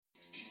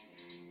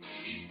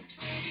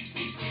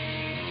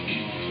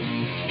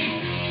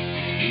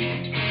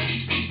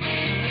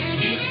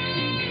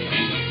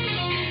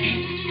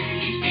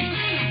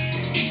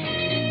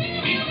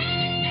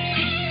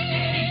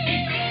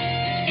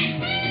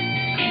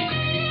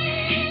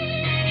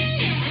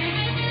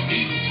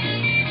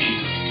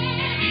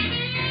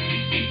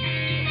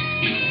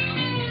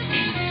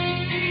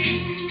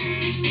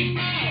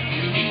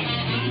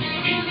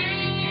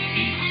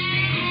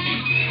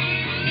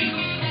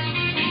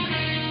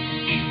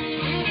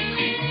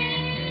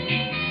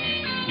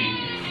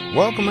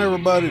Welcome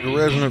everybody to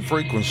Resonant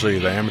Frequency,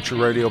 the amateur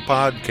radio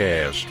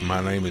podcast.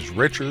 My name is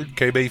Richard,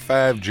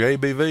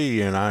 KB5JBV,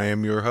 and I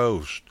am your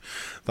host.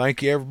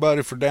 Thank you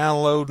everybody for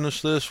downloading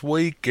us this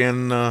week,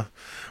 and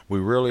we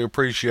really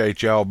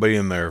appreciate y'all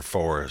being there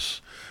for us.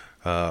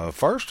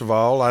 First of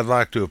all, I'd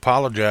like to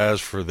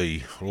apologize for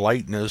the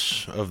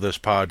lateness of this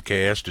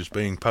podcast. It's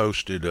being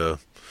posted a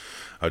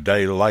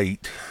day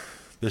late.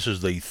 This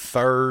is the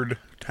third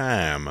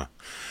time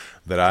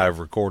that I've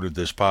recorded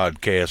this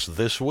podcast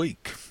this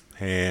week.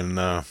 And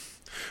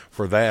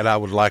for that, I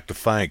would like to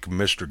thank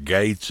Mr.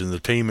 Gates and the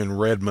team in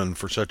Redmond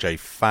for such a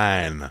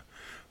fine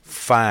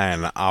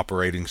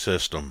operating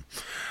system.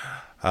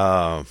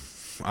 I'm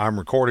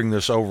recording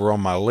this over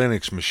on my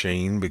Linux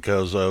machine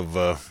because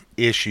of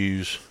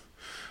issues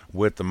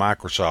with the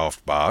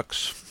Microsoft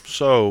box.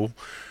 So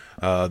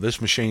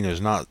this machine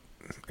is not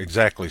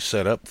exactly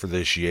set up for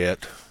this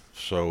yet.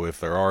 So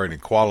if there are any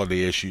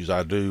quality issues,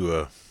 I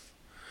do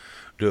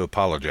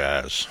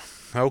apologize.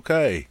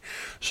 Okay,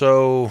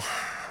 so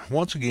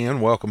once again,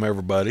 welcome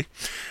everybody,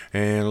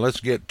 and let's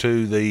get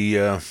to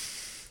the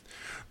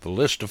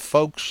list of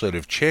folks that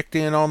have checked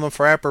in on the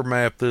Frapper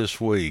map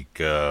this week.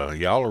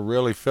 Y'all are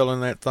really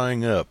filling that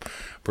thing up.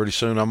 Pretty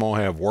soon I'm going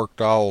to have worked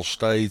all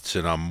states,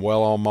 and I'm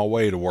well on my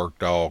way to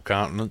worked all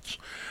continents.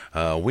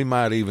 We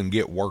might even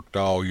get worked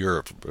all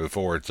Europe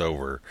before it's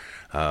over.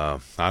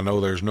 I know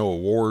there's no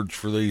awards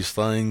for these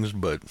things,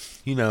 but,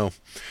 you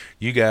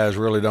guys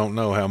really don't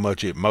know how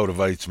much it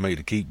motivates me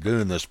to keep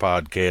doing this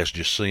podcast,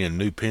 just seeing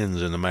new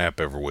pins in the map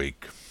every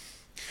week.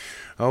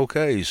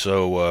 Okay,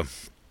 so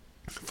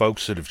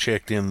folks that have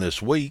checked in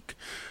this week,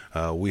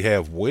 we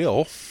have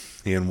Will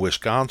in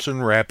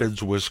Wisconsin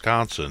Rapids,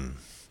 Wisconsin.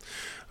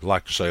 I'd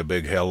like to say a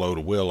big hello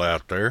to Will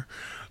out there.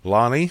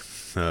 Lonnie,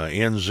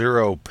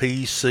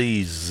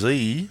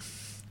 N0PCZ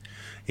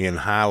in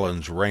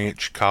Highlands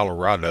Ranch,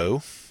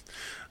 Colorado.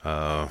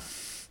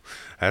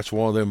 That's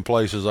one of them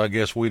places I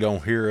guess we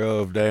don't hear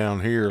of down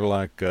here,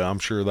 like I'm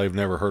sure they've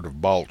never heard of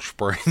Balch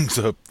Springs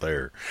up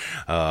there.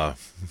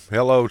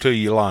 Hello to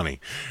you, Lonnie.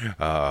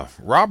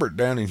 Robert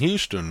down in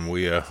Houston.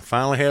 We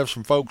finally have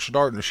some folks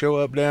starting to show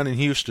up down in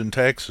Houston,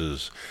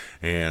 Texas.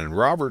 And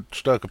Robert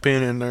stuck a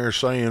pin in there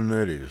saying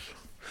that he's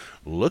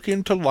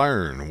looking to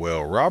learn.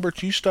 Well,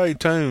 Robert, you stay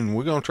tuned.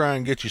 We're going to try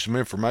and get you some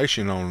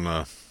information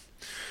on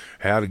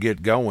how to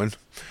get going,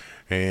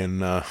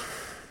 and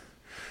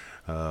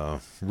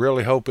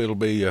really hope it'll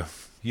be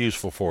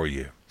useful for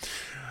you.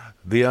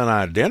 The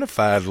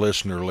unidentified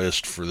listener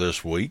list for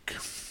this week,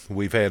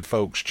 we've had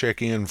folks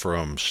check in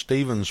from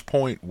Stevens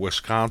Point,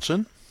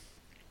 Wisconsin,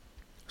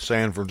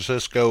 San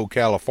Francisco,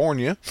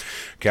 California.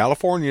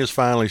 California's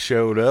finally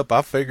showed up.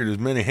 I figured as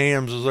many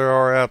hams as there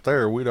are out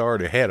there, we'd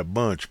already had a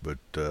bunch, but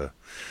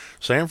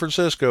San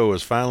Francisco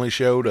has finally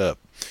showed up.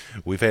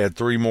 We've had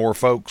three more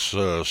folks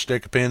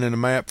stick a pin in the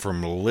map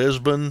from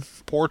Lisbon,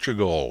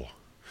 Portugal.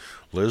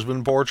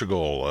 Lisbon,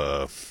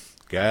 Portugal.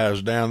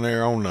 Guys down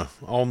there on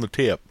the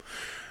tip.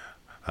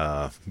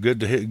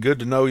 Good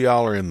to know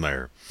y'all are in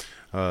there.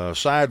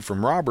 Aside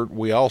from Robert,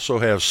 we also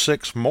have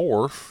 6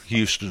 more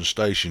Houston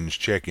stations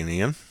checking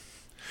in.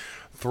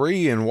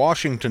 3 in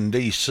Washington,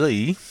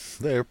 D.C.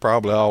 They're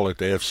probably all at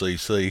the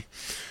FCC.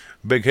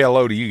 Big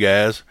hello to you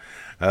guys.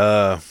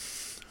 2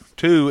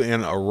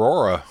 in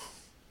Aurora,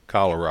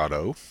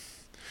 Colorado.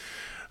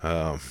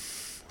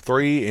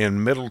 3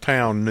 in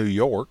Middletown, New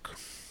York.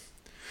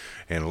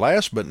 And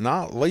last but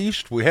not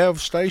least, we have a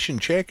station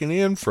checking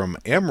in from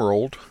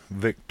Emerald,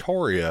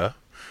 Victoria,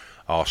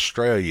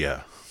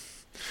 Australia.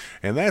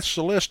 And that's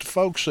the list of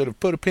folks that have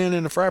put a pin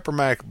in the Frapper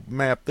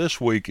map this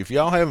week. If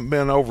y'all haven't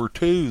been over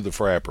to the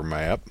Frapper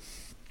map,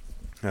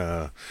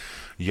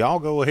 y'all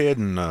go ahead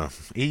and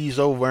ease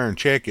over there and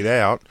check it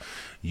out.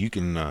 You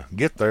can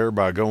get there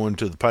by going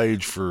to the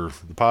page for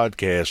the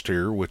podcast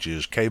here, which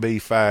is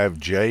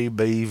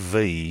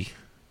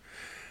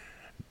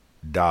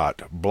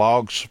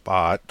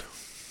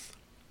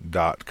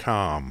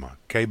kb5jbv.blogspot.com.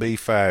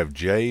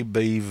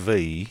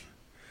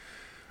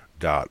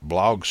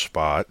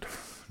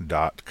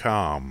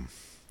 kb5jbv.blogspot.com.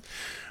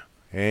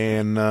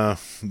 And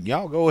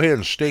y'all go ahead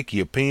and stick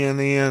your pin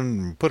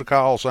in, put a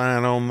call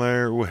sign on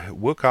there.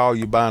 We'll call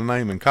you by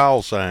name and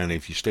call sign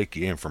if you stick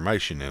your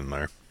information in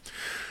there.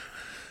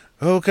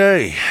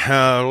 Okay,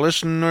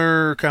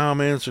 listener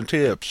comments and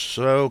tips.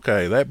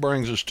 Okay, that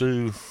brings us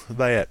to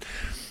that.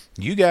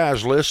 You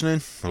guys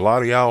listening, a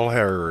lot of y'all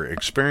are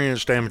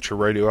experienced amateur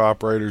radio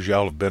operators.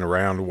 Y'all have been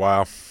around a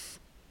while,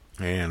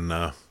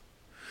 and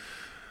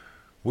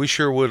we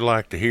sure would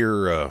like to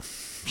hear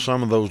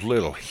some of those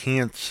little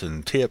hints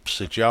and tips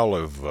that y'all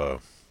have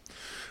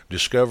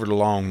discovered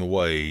along the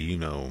way,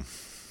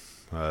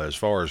 as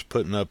far as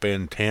putting up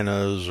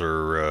antennas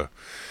or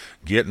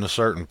getting a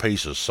certain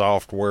piece of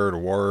software to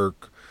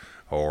work,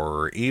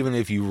 or even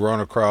if you run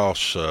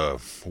across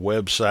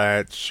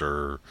websites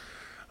or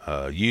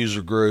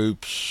user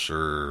groups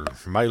or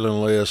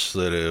mailing lists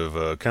that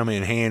have come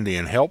in handy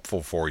and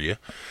helpful for you.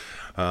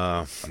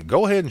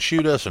 Go ahead and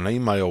shoot us an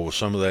email with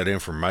some of that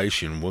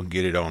information. We'll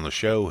get it on the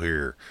show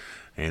here.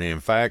 And in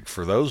fact,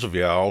 for those of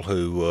y'all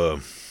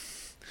who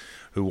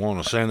who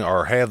want to send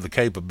or have the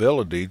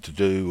capability to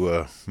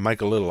do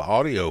make a little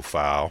audio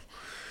file,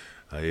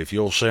 if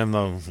you'll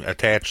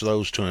attach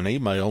those to an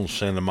email and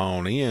send them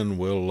on in,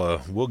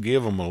 we'll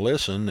give them a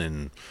listen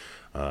and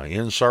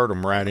insert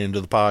them right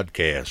into the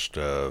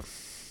podcast.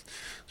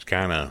 It's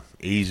kind of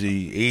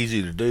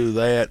easy to do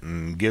that,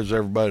 and gives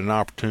everybody an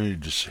opportunity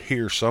to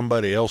hear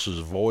somebody else's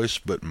voice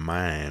but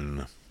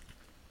mine.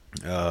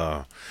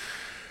 So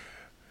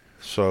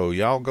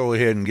y'all go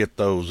ahead and get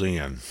those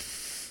in.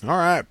 All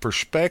right,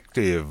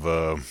 perspective.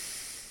 I'm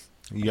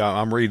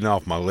reading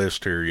off my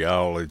list here,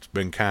 y'all. It's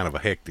been kind of a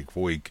hectic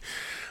week.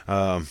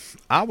 I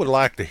would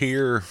like to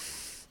hear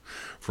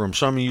from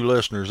some of you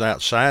listeners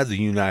outside the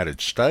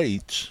United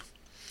States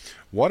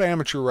what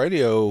amateur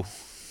radio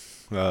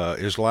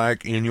is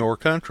like in your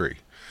country.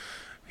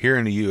 Here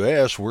in the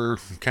U.S., we're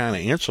kind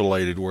of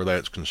insulated where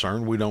that's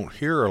concerned. We don't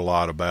hear a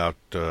lot about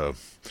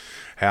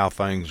how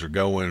things are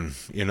going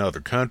in other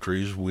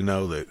countries. We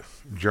know that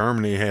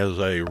Germany has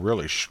a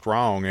really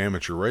strong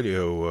amateur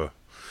radio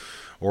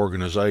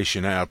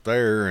organization out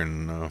there,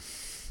 and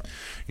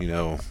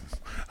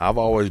I've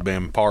always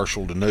been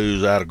partial to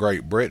news out of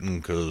Great Britain,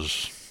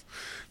 because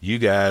you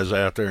guys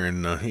out there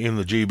in the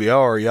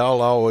GBR,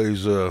 y'all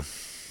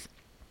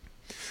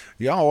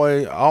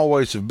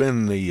always have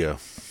been the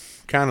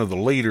kind of the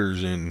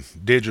leaders in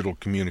digital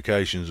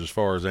communications as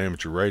far as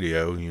amateur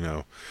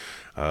radio.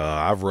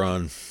 I've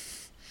run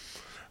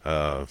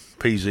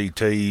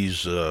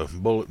PZT's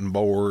bulletin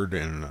board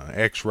and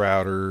X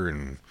router,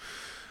 and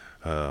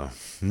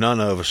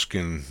none of us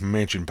can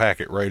mention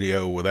packet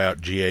radio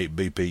without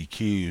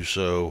G8BPQ.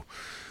 So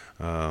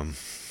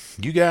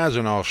you guys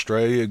in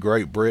Australia,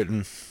 Great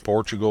Britain,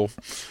 Portugal,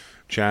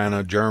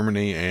 China,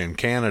 Germany, and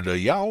Canada,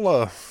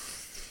 y'all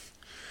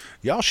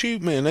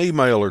shoot me an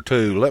email or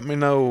two. Let me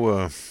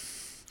know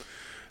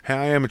how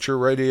amateur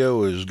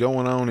radio is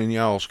going on in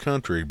y'all's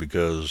country,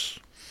 because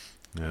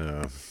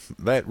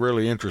that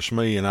really interests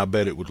me, and I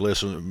bet it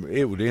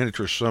would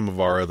interest some of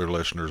our other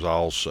listeners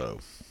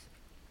also.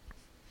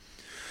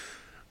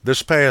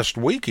 This past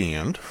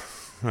weekend,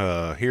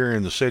 here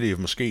in the city of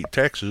Mesquite,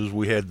 Texas,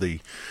 we had the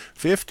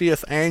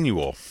 50th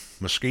annual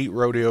Mesquite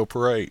Rodeo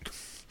Parade.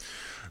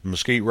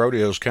 Mesquite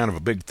Rodeo is kind of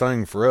a big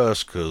thing for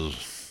us,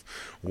 because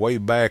way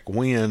back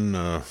when,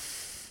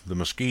 the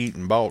Mesquite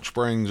and Balch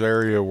Springs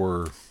area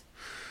were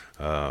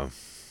a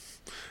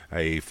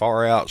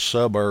far out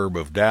suburb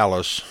of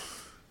Dallas.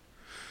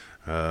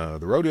 The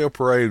rodeo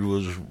parade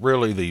was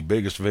really the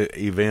biggest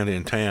event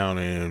in town,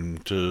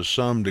 and to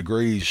some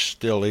degrees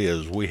still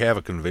is. We have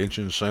a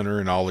convention center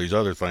and all these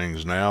other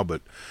things now,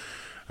 but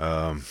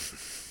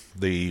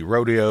the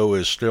rodeo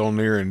is still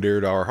near and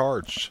dear to our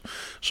hearts.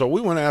 So we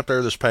went out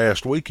there this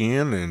past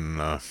weekend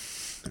and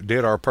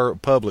did our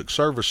public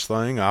service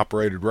thing,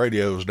 operated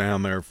radios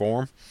down there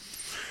for them.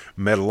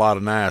 Met a lot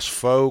of nice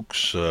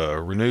folks,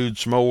 renewed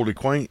some old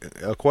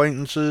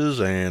acquaintances,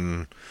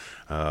 and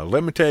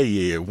let me tell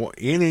you,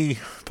 any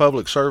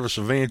public service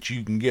event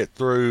you can get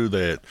through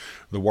that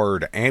the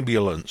word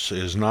ambulance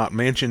is not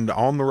mentioned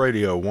on the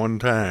radio one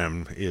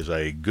time is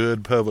a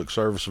good public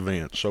service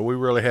event. So we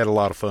really had a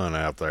lot of fun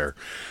out there.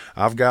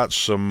 I've got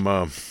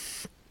some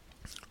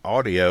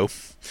audio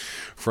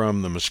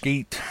from the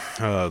Mesquite,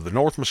 the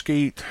North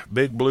Mesquite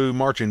Big Blue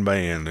Marching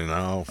Band, and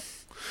as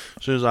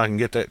soon as I can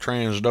get that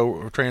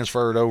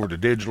transferred over to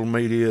digital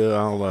media,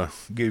 I'll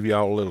give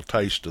y'all a little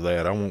taste of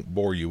that. I won't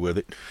bore you with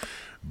it.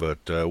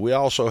 But we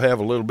also have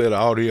a little bit of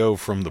audio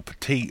from the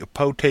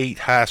Poteet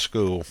High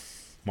School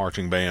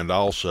Marching Band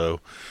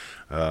also.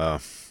 I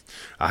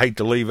hate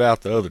to leave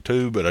out the other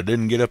two, but I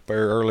didn't get up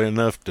there early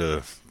enough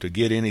to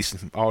get any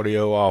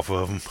audio off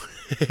of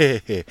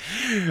them.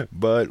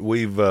 But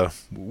we'll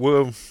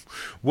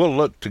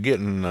look to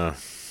getting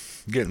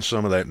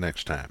some of that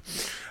next time.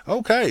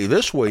 Okay,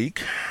 this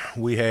week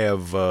we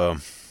have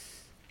an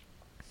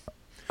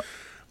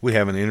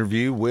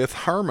interview with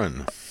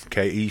Herman,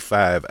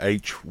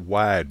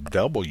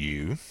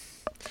 KE5HYW.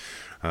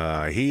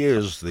 He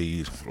is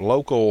the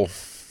local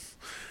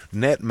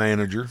net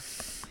manager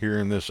here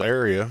in this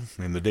area,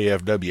 in the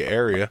DFW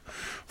area,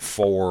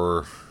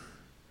 for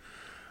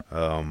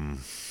the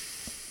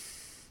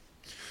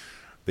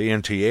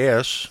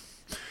NTS,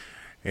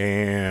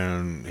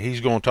 and he's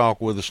going to talk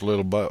with us a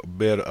little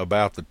bit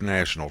about the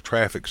national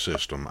traffic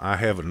system. I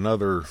have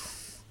another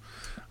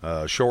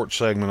short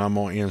segment I'm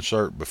going to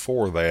insert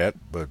before that,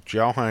 but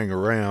y'all hang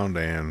around,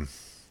 and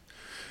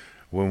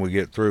when we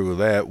get through with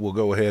that, we'll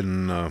go ahead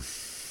and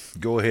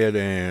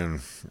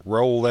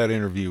roll that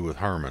interview with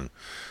Herman.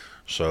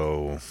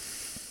 So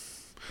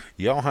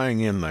y'all hang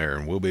in there,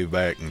 and we'll be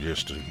back in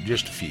just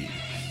a few.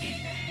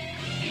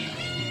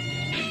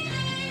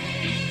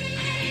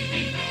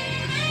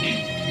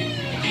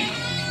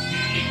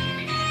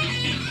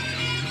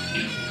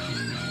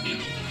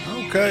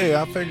 Okay,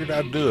 I figured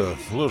I'd do a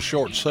little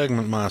short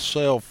segment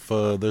myself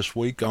this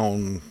week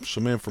on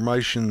some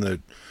information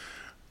that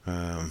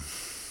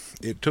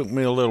it took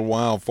me a little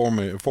while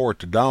for it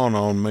to dawn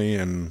on me,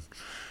 and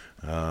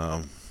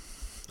I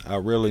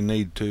really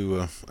need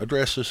to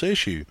address this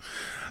issue.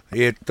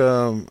 It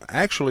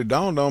actually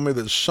dawned on me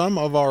that some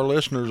of our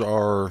listeners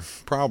are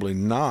probably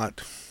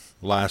not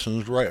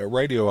licensed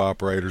radio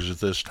operators at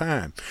this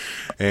time,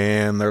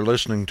 and they're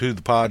listening to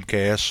the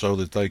podcast so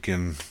that they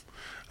can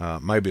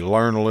maybe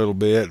learn a little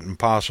bit and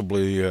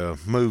possibly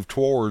move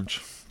towards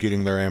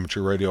getting their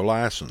amateur radio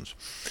license.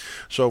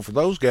 So for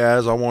those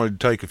guys, I wanted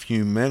to take a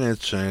few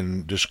minutes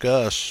and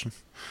discuss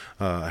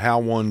how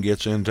one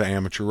gets into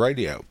amateur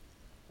radio.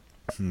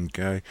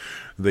 Okay,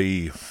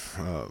 the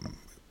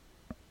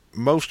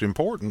most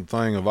important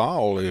thing of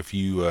all, if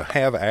you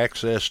have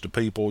access to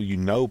people, you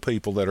know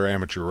people that are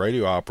amateur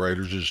radio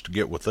operators, is to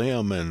get with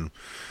them and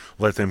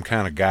let them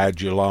kind of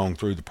guide you along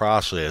through the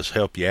process,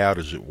 help you out,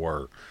 as it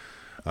were.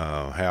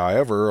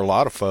 However, a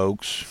lot of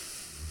folks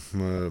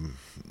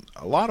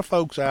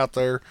out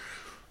there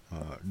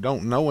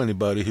don't know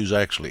anybody who's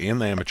actually in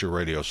the amateur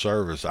radio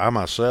service. I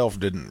myself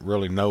didn't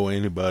really know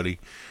anybody.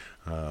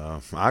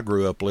 I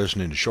grew up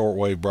listening to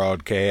shortwave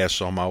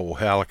broadcasts on my old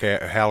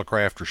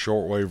Hallicrafter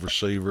shortwave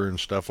receiver and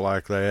stuff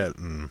like that.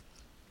 And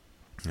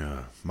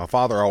my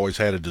father always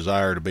had a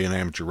desire to be an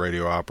amateur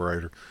radio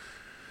operator,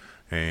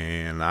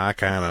 and I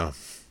kind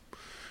of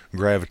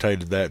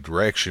gravitated that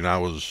direction. I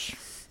was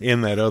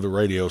in that other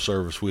radio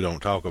service we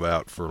don't talk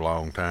about for a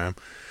long time.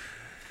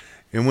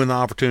 And when the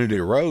opportunity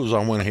arose,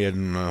 I went ahead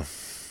and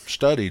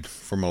studied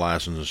for my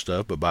license and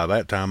stuff. But by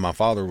that time, my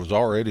father was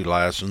already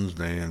licensed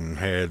and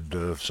had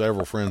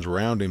several friends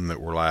around him that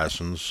were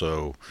licensed,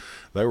 so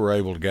they were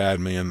able to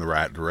guide me in the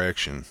right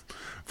direction.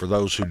 For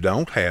those who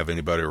don't have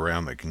anybody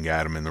around that can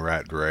guide them in the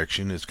right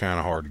direction, it's kind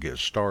of hard to get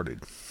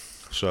started.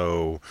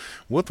 So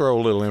we'll throw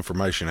a little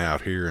information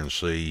out here and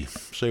see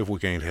if we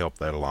can't help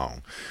that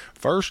along.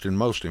 First and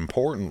most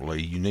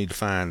importantly, you need to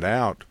find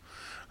out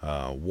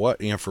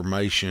what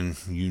information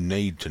you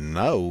need to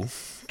know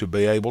to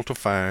be able to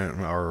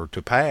find or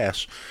to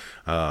pass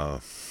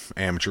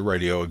amateur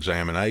radio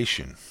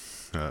examination.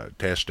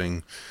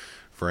 Testing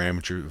for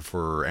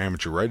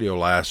amateur radio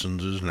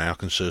licenses now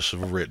consists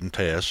of a written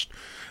test,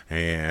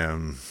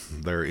 and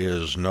there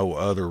is no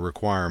other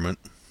requirement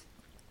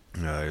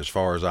as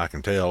far as I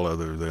can tell,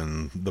 other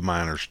than the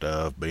minor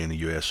stuff, being a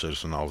U.S.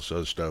 citizen, all this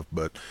other stuff.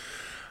 But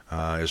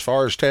as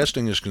far as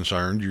testing is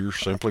concerned, you're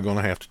simply going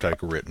to have to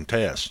take a written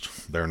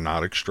test. They're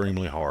not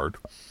extremely hard,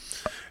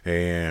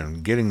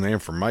 and getting the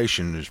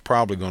information is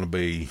probably going to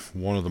be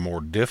one of the more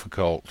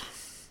difficult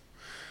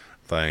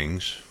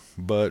things,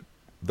 but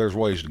there's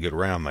ways to get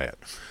around that.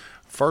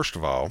 First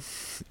of all,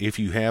 if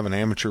you have an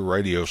amateur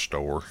radio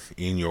store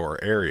in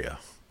your area,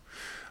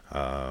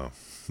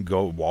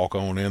 go walk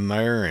on in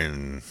there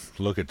and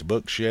look at the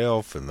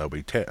bookshelf, and there'll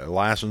be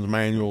license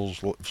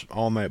manuals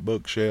on that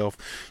bookshelf.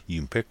 You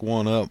can pick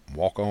one up,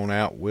 walk on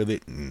out with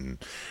it, and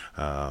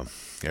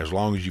as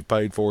long as you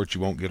paid for it,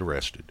 you won't get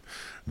arrested.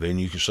 Then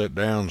you can sit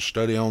down and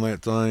study on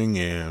that thing,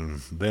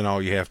 and then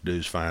all you have to do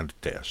is find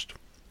a test.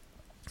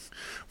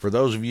 For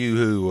those of you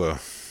who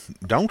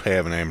don't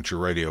have an amateur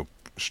radio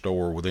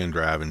store within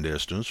driving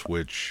distance,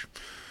 which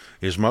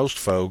is most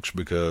folks,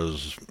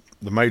 because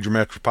the major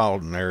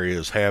metropolitan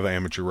areas have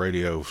amateur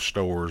radio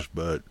stores,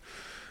 but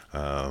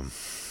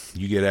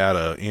you get out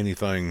of any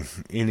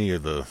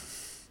of the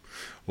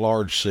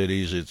large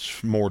cities,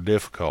 it's more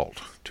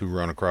difficult to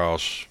run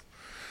across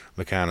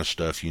the kind of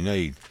stuff you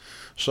need.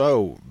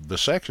 So the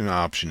second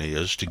option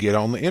is to get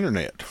on the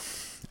internet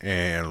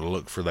and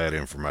look for that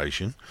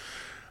information.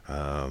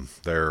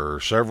 There are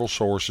several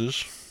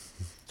sources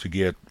to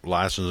get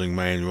licensing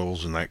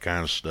manuals and that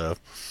kind of stuff.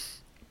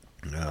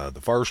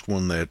 The first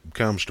one that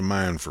comes to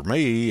mind for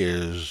me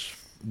is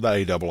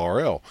the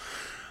ARRL.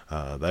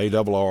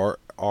 The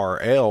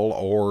ARRL,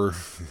 or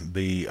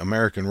the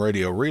American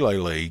Radio Relay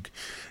League,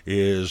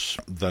 is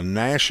the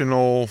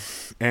national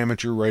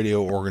amateur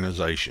radio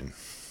organization.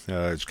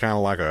 It's kind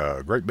of like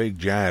a great big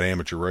giant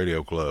amateur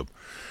radio club,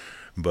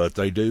 but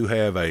they do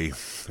have a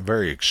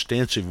very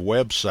extensive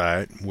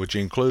website which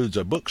includes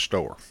a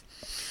bookstore,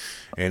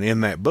 and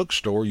in that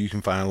bookstore you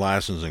can find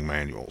licensing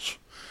manuals.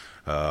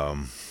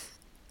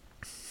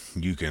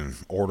 You can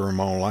order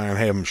them online,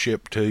 have them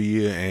shipped to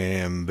you,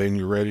 and then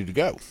you're ready to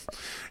go.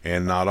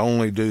 And not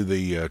only do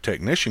the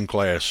technician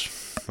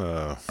class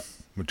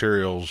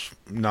materials,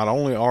 not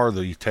only are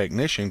the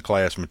technician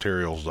class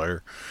materials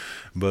there,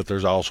 but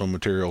there's also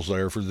materials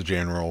there for the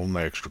general and the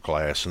extra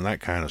class and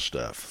that kind of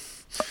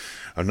stuff.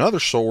 Another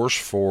source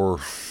for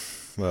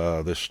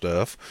this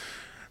stuff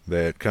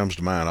that comes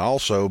to mind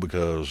also,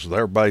 because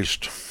they're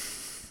based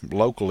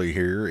locally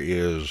here,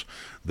 is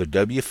the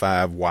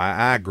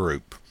W5YI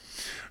group.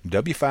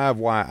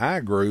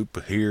 W5YI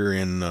group here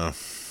in the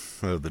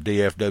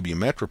DFW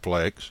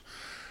Metroplex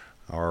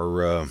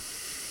are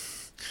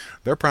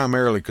they're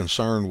primarily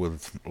concerned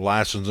with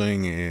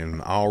licensing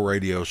and all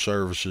radio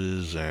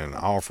services and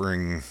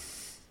offering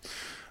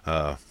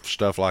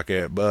stuff like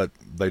that, but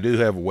they do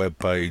have a web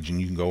page, and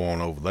you can go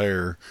on over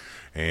there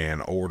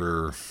and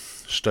order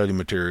study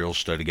materials,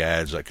 study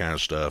guides, that kind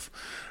of stuff.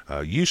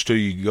 Used to,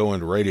 you could go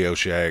into Radio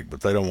Shack, but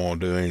they don't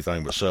want to do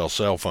anything but sell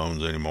cell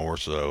phones anymore,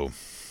 so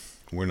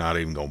we're not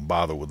even going to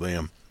bother with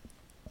them.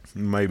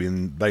 maybe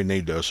they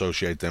need to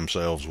associate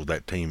themselves with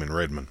that team in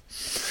Redmond.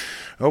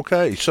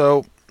 Okay,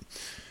 so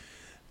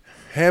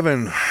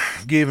having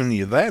given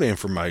you that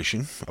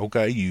information,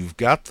 okay, you've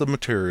got the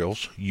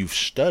materials, you've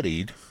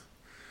studied,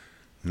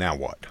 now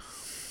what?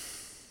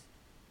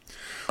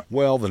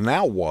 Well, the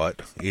now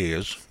what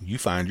is you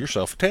find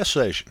yourself a test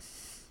session.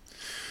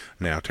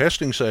 Now,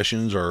 testing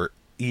sessions are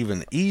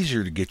even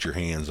easier to get your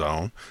hands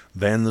on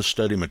than the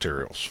study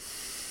materials.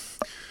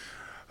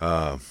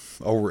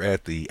 Over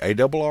at the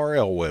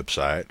ARRL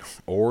website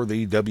or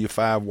the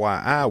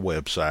W5YI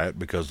website,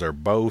 because they're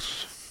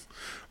both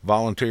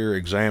volunteer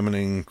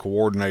examining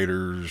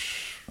coordinators,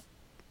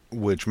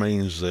 which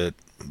means that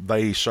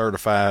they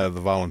certify the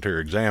volunteer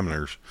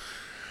examiners.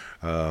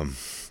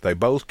 They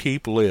both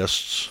keep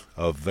lists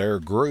of their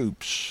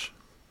groups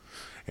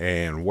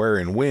and where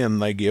and when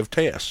they give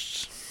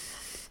tests.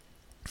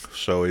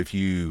 So if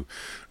you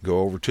go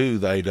over to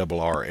the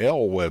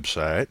ARRL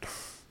website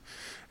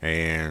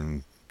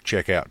and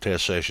check out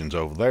test sessions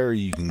over there,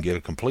 you can get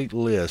a complete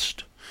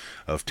list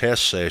of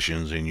test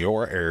sessions in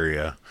your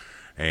area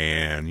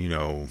and,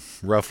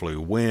 roughly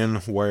when,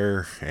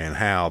 where, and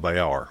how they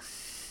are.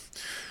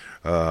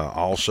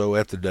 Also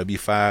at the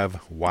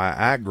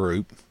W5YI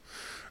group,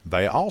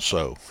 they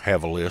also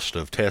have a list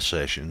of test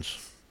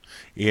sessions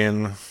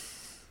in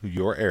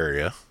your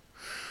area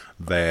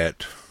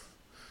that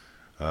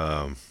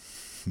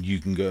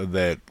you can go,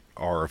 that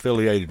are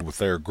affiliated with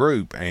their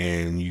group,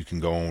 and you can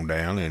go on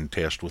down and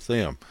test with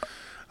them.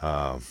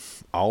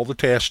 All the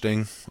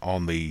testing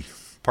on the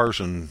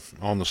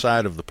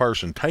side of the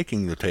person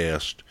taking the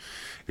test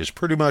is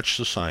pretty much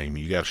the same.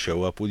 You got to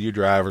show up with your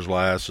driver's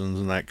license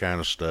and that kind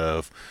of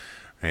stuff,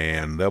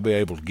 and they'll be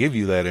able to give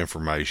you that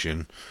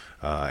information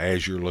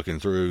as you're looking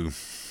through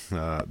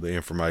the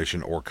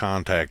information, or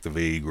contact the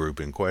VE group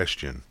in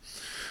question.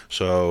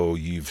 So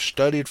you've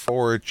studied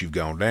for it, you've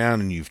gone down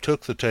and you've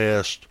took the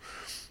test.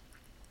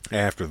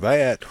 After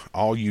that,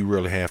 all you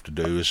really have to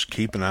do is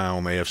keep an eye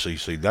on the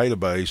FCC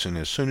database, and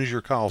as soon as your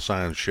call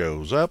sign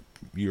shows up,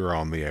 you're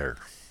on the air.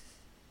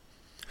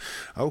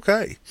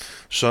 Okay,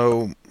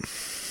 so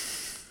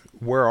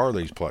where are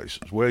these places?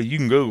 Well, you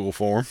can Google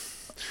for them,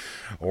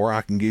 or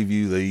I can give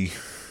you the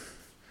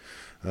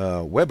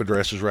web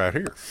addresses right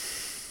here.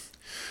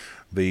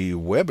 The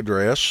web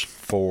address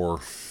for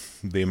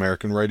the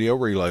American Radio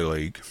Relay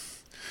League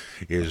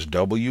is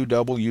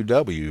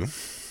www.arrl.org.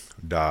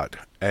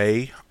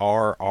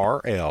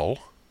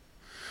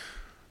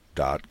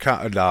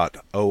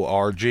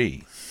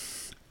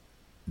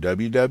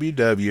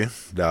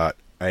 www.arrl.org.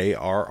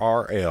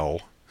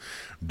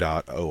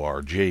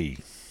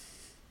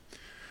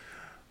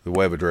 The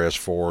web address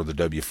for the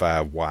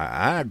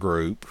W5YI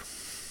group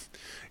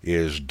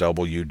is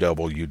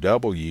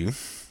www.w5yi,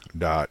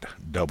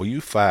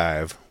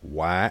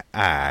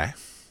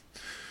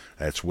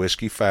 that's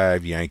Whiskey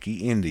 5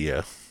 Yankee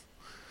India,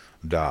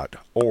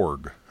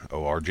 .org,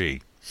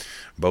 O-R-G.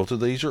 Both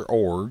of these are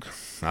org.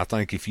 I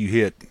think if you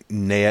hit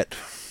net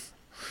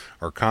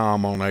or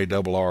com on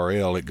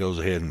ARRL, it goes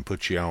ahead and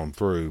puts you on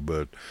through,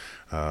 but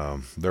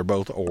they're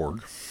both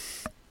org.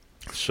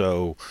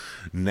 So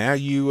now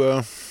you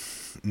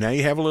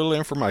have a little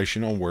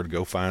information on where to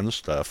go find the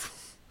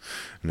stuff.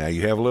 Now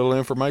you have a little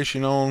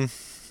information on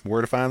where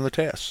to find the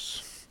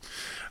tests.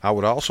 I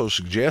would also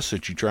suggest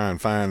that you try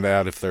and find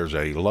out if there's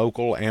a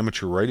local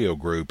amateur radio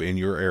group in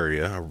your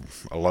area,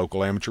 a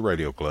local amateur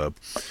radio club,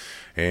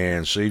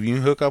 and see if you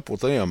can hook up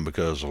with them,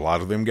 because a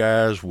lot of them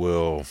guys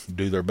will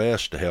do their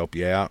best to help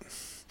you out,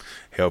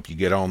 help you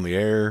get on the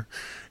air,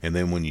 and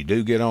then when you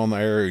do get on the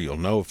air, you'll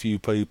know a few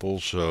people,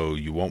 so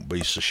you won't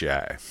be so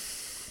shy.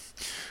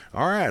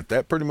 All right,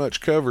 that pretty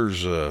much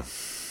covers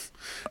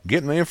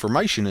getting the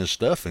information and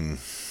stuff and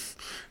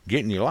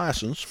getting your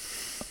license.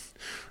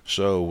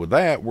 So with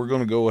that, we're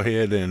going to go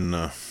ahead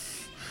and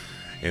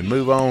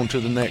move on to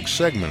the next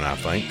segment, I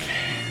think.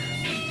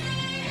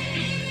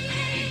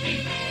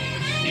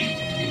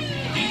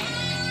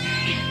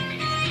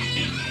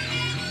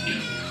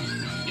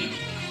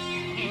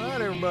 All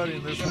right, everybody,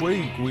 this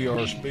week we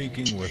are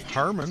speaking with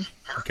Herman,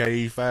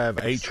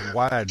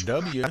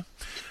 K5HYW,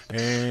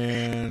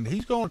 and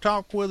he's going to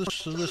talk with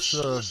us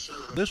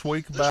this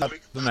week about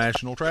the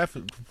National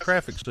Traffic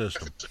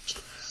System.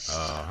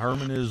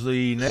 Herman is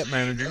the net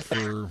manager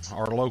for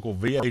our local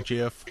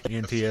VHF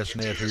NTS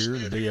net here,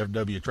 the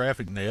DFW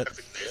Traffic Net.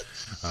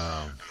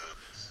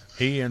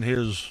 He and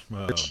his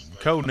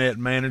co-net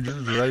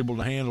managers are able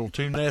to handle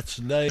 2 nets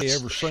a day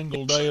every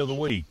single day of the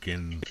week,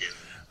 and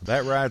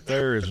that right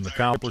there is an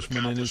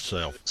accomplishment in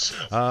itself.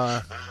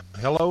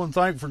 Hello, and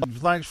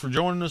thanks for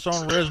joining us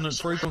on Resonant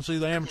Frequency,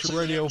 the Amateur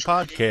Radio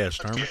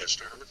Podcast, Herman.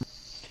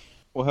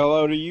 Well,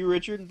 hello to you,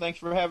 Richard, and thanks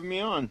for having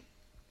me on.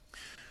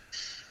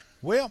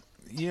 Well,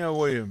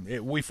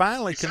 we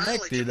finally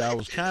connected. I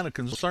was kind of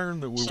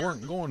concerned that we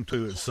weren't going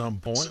to at some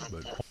point,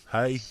 but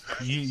hey,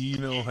 you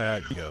know how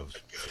it goes.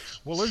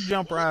 Well, let's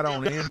jump right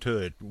on into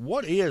it.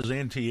 What is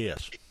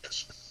NTS?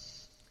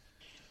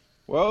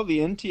 Well, the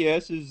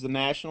NTS is the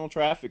National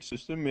Traffic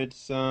System.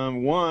 It's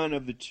one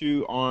of the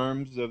two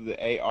arms of the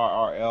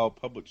ARRL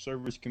Public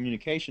Service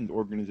Communications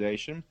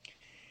Organization,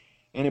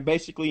 and it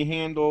basically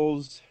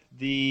handles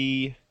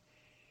the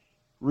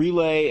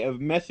relay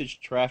of message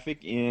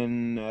traffic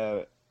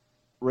in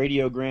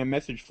radiogram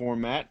message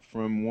format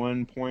from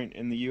one point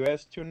in the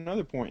U.S. to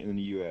another point in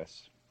the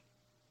U.S.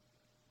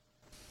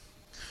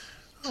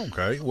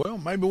 Okay, well,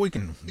 maybe we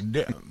can.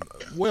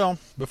 Well,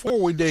 before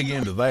we dig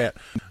into that,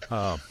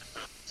 uh,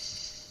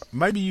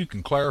 maybe you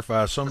can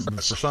clarify for some of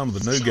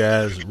the new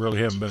guys that really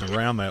haven't been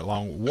around that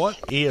long. What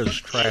is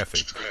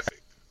traffic?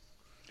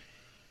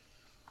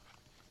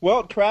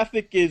 Well,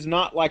 traffic is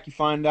not like you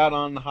find out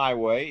on the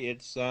highway.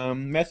 It's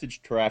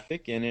message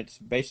traffic, and it's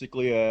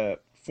basically a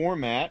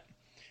formatted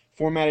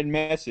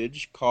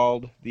message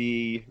called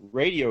the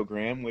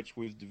radiogram, which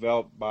was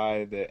developed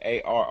by the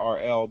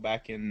ARRL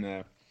back in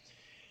the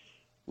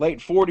late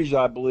 40s,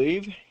 I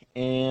believe,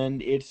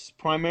 and it's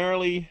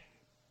primarily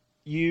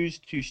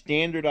used to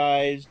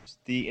standardize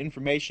the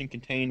information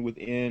contained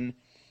within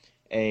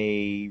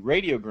a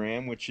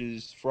radiogram, which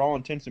is, for all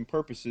intents and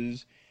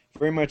purposes,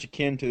 very much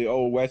akin to the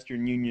old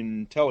Western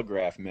Union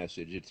telegraph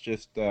message. It's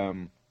just,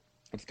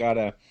 it's got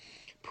a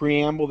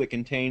preamble that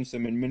contains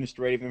some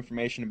administrative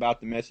information about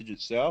the message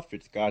itself.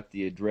 It's got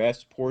the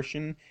address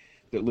portion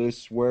that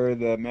lists where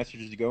the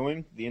message is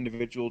going, the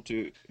individual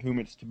to whom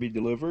it's to be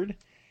delivered,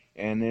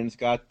 and then it's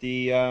got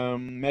the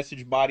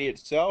message body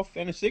itself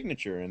and a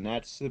signature, and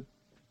that's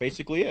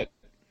basically it.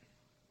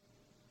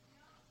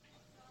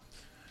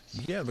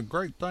 Yeah, the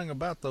great thing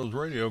about those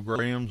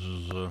radiograms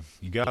is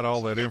you got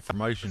all that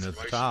information at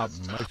the top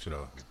and makes it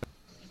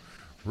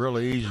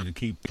really easy to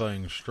keep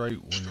things straight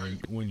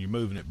when you're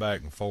moving it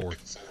back and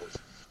forth.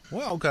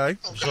 Well, okay,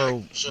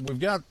 so we've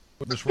got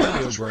this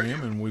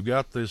radiogram and we've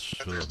got this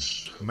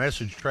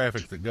message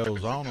traffic that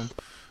goes on them.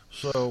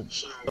 So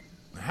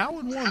how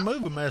would one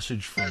move a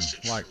message from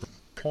like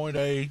point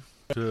A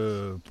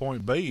to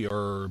point B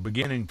or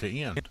beginning to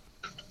end?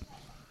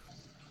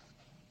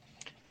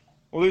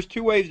 Well, there's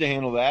two ways to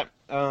handle that.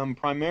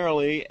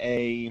 Primarily,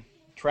 a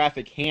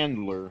traffic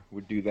handler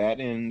would do that,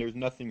 and there's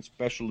nothing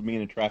special to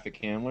being a traffic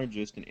handler,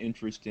 just an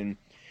interest in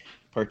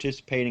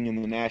participating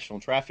in the national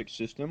traffic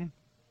system.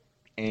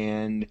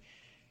 And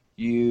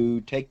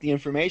you take the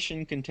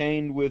information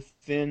contained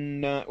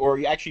within, or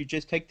you actually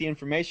just take the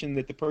information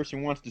that the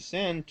person wants to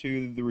send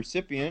to the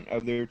recipient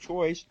of their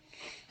choice,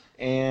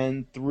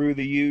 and through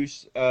the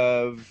use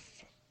of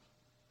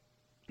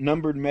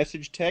numbered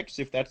message text,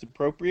 if that's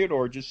appropriate,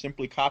 or just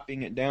simply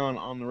copying it down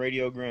on the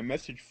radiogram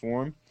message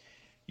form,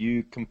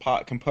 you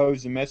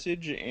compose the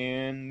message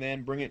and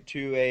then bring it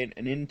to an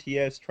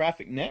NTS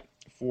traffic net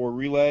for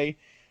relay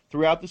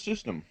throughout the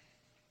system.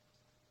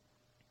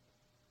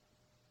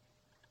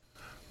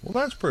 Well,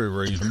 that's pretty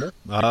reasonable.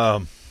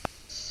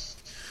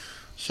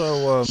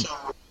 So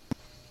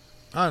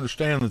I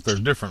understand that there's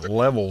different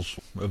levels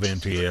of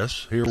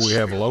NTS. Here we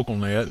have a local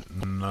net,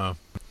 and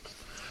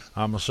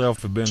I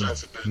myself have been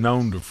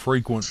known to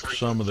frequent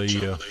some of the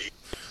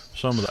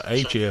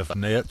HF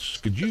nets.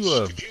 Could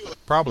you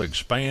probably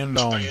expand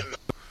on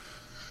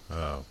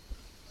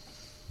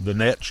the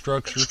net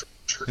structure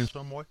in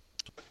some way?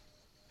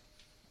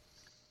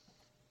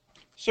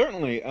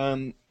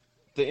 Certainly.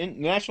 The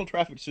National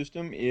Traffic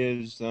System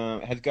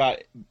has got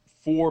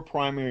four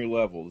primary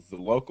levels. The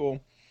local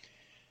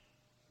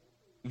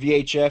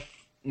VHF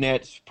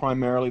nets,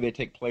 primarily, they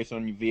take place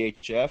on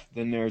VHF.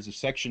 Then there's a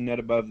section net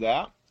above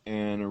that,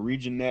 and a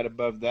region net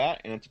above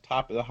that, and at the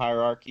top of the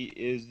hierarchy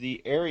is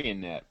the area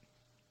net.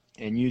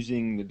 And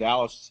using the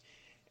Dallas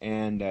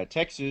and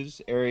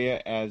Texas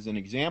area as an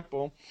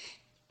example,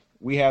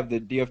 we have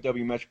the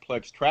DFW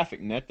Metroplex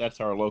Traffic Net.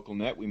 That's our local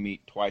net. We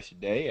meet twice a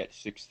day at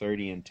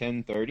 6:30 and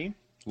 10:30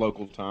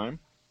 local time.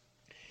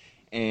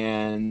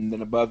 And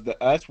then above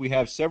us, we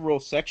have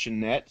several section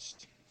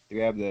nets. We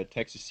have the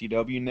Texas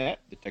CW net,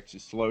 the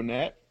Texas Slow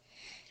net,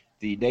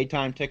 the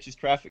Daytime Texas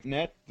Traffic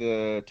Net,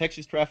 the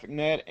Texas Traffic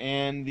Net,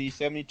 and the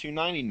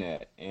 7290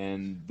 net.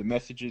 And the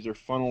messages are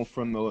funneled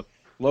from the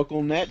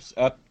local nets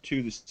up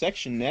to the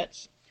section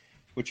nets,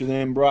 which are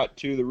then brought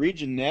to the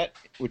region net,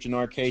 which in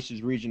our case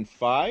is region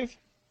 5.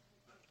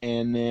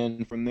 And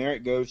then from there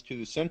it goes to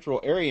the central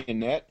area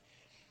net.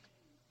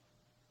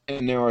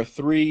 And there are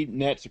three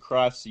nets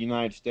across the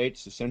United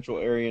States: the Central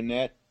Area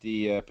Net,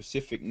 the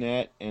Pacific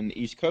Net, and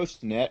the East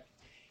Coast Net.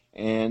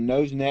 And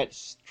those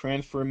nets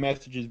transfer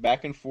messages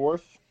back and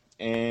forth,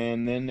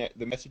 and then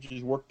the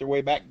messages work their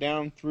way back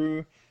down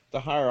through the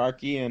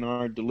hierarchy and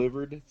are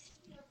delivered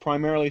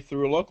primarily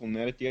through a local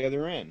net at the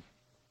other end.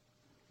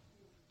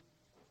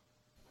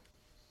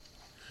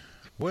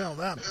 Well,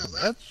 that's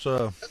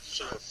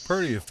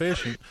pretty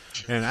efficient.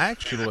 And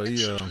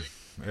actually,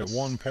 at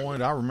one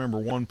point, I remember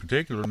one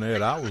particular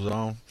net I was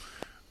on.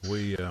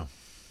 We a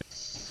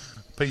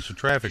piece of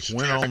traffic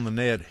went on the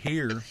net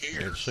here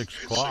at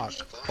 6 o'clock,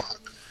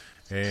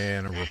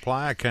 and a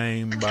reply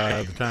came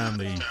by the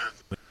time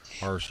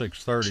or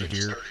 6:30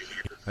 here.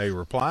 A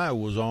reply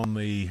was on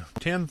the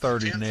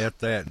 10:30 net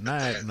that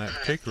night, and that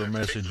particular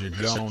message had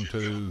gone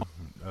to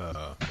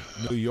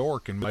New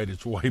York and made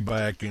its way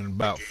back in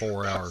about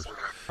 4 hours.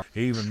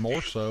 Even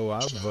more so,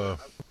 I've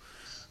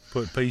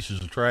put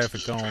pieces of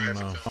traffic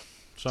on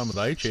some of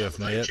the HF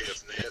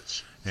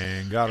nets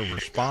and got a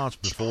response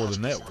before the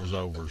net was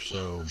over.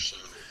 So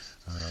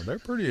they're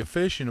pretty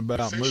efficient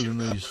about moving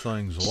these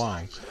things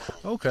along.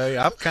 Okay,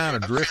 I've kind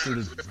of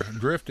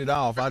drifted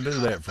off. I do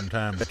that from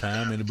time to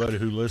time. Anybody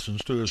who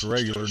listens to us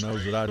regular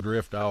knows that I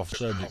drift off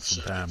subject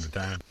from time to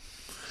time.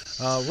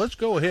 Let's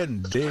go ahead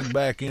and dig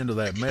back into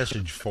that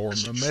message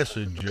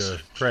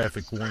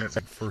traffic one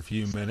for a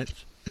few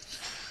minutes.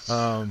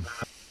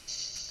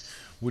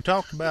 We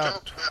talked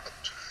about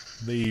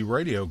the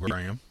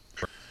radiogram,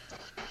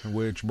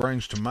 which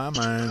brings to my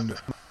mind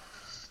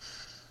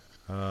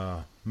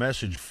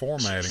message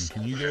formatting.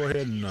 Can you go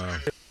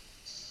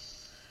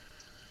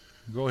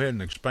ahead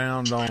and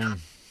expound on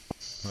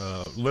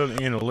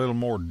in a little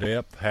more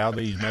depth how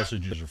these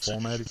messages are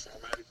formatted?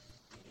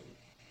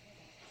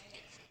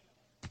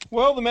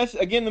 Well, the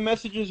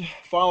messages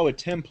follow a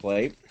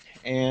template,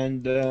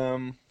 and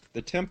the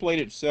template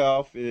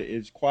itself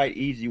is quite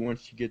easy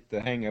once you get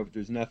the hang of it.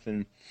 There's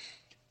nothing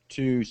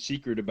too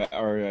secret about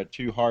or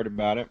too hard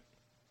about it.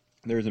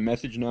 There's a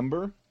message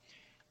number,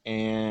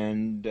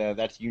 and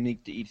that's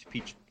unique to each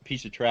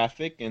piece of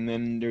traffic, and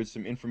then there's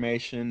some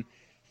information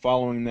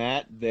following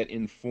that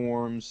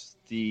informs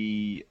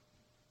the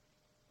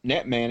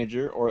net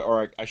manager,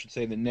 or I should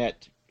say the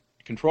net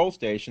control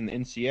station, the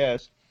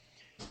NCS,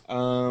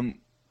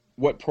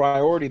 what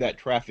priority that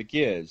traffic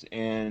is.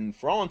 And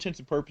for all intents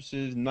and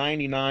purposes,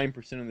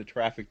 99% of the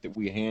traffic that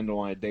we handle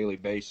on a daily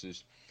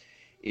basis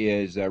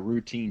is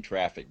routine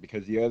traffic,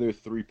 because the other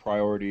three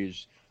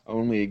priorities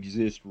only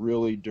exist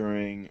really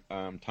during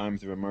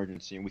times of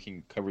emergency, and we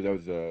can cover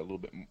those a little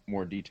bit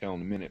more detail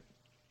in a minute.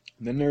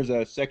 Then there's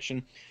a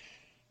section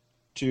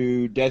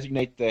to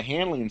designate the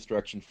handling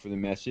instructions for the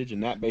message,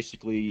 and that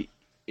basically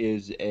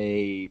is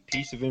a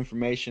piece of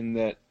information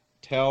that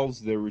tells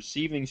the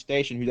receiving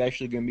station who's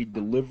actually going to be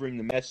delivering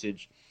the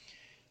message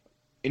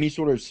any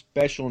sort of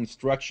special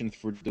instructions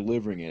for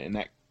delivering it, and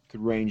that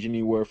could range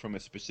anywhere from a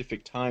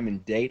specific time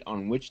and date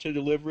on which to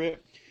deliver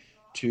it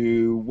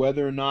to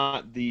whether or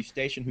not the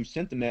station who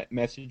sent the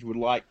message would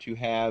like to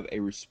have a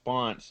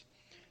response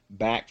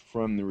back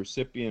from the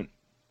recipient,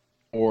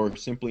 or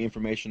simply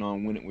information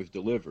on when it was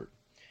delivered.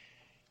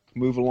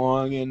 Move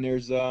along, and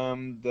there's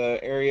the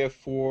area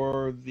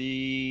for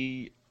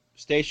the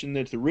station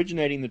that's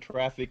originating the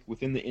traffic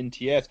within the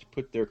NTS to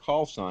put their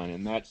call sign,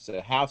 and that's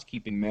a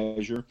housekeeping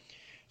measure,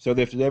 so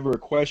that if there's ever a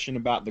question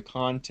about the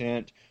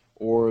content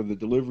or the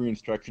delivery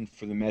instructions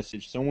for the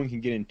message, someone can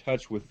get in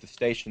touch with the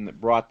station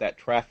that brought that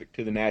traffic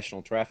to the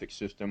national traffic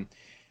system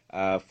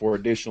for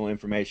additional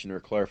information or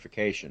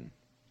clarification.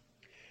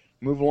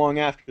 Move along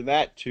after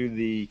that to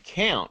the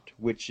count,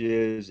 which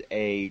is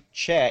a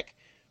check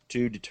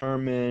to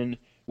determine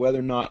whether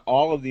or not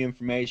all of the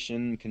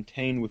information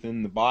contained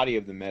within the body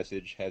of the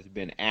message has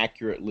been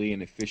accurately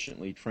and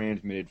efficiently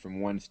transmitted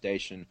from one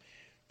station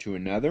to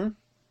another.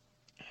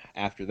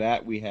 After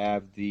that, we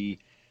have the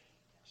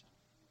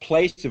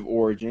place of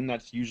origin.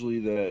 That's usually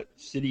the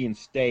city and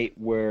state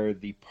where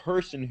the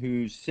person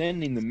who's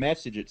sending the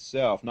message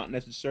itself, not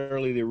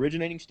necessarily the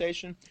originating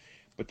station,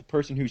 but the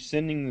person who's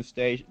sending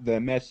the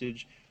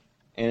message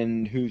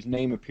and whose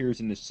name appears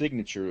in the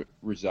signature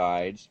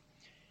resides.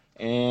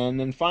 And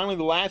then finally,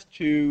 the last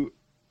two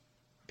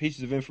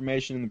pieces of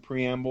information in the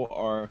preamble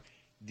are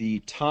the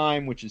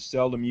time, which is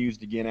seldom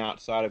used again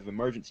outside of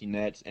emergency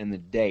nets, and the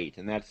date,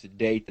 and that's the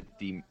date that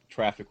the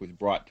traffic was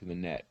brought to the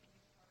net.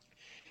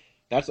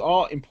 That's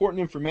all important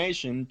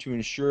information to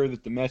ensure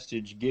that the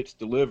message gets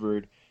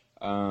delivered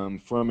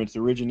from its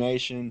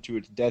origination to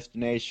its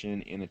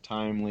destination in a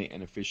timely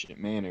and efficient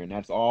manner. And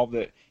that's all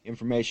the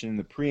information in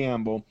the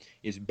preamble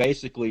is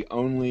basically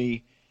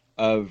only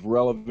of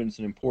relevance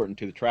and important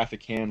to the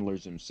traffic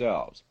handlers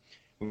themselves.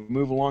 We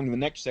move along to the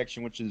next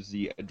section, which is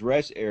the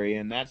address area,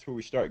 and that's where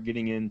we start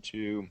getting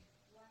into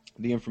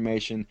the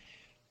information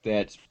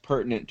that's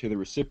pertinent to the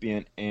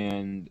recipient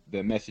and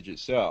the message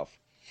itself.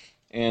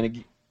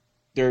 And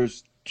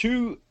there's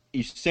two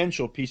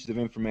essential pieces of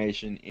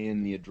information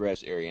in the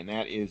address area, and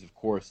that is, of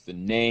course, the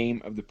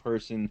name of the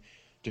person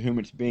to whom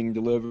it's being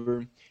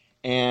delivered.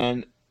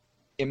 And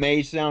it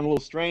may sound a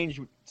little strange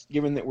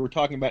given that we're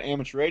talking about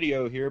amateur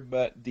radio here,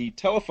 but the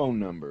telephone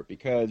number,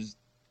 because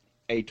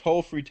a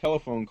toll-free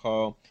telephone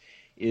call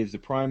is the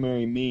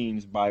primary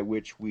means by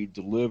which we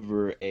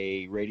deliver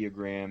a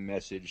radiogram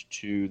message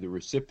to the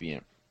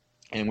recipient.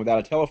 And without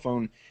a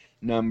telephone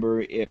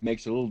number, it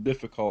makes it a little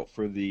difficult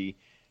for the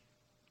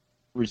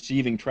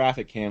receiving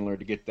traffic handler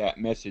to get that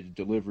message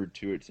delivered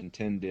to its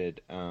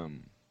intended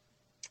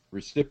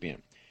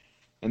recipient.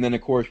 And then,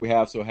 of course, we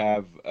also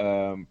have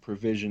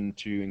provision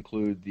to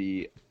include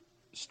the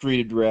street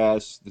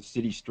address, the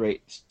city,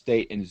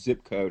 state, and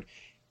zip code,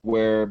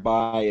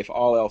 whereby, if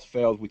all else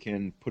fails, we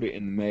can put it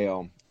in the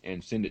mail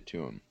and send it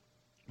to them.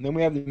 And then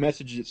we have the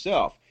message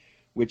itself,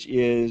 which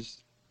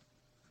is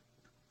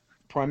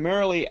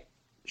primarily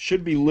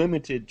should be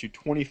limited to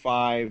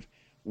 25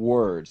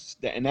 words.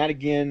 And that,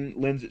 again,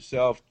 lends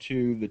itself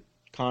to the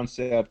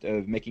concept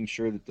of making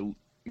sure that the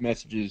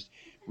message is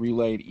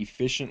relayed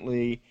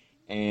efficiently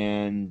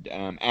and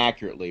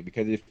accurately.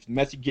 Because if the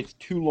message gets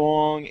too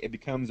long, it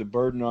becomes a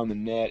burden on the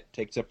net,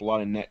 takes up a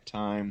lot of net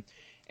time,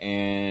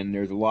 and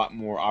there's a lot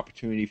more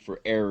opportunity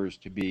for errors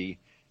to be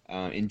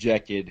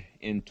injected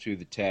into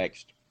the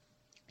text.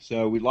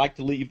 So we like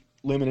to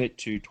limit it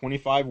to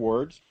 25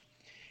 words,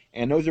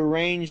 and those are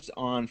arranged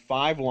on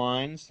 5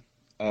 lines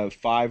of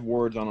 5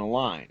 words on a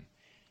line.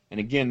 And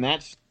again,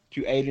 that's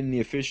to aid in the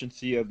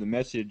efficiency of the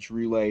message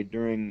relayed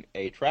during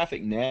a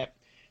traffic net,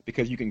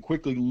 because you can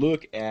quickly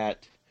look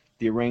at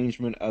the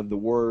arrangement of the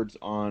words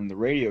on the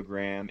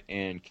radiogram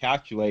and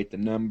calculate the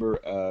number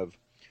of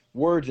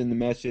words in the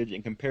message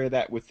and compare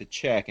that with the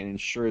check and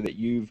ensure that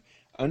you've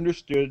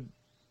understood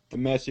the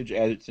message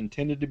as it's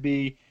intended to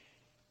be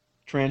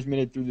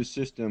transmitted through the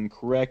system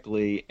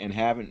correctly and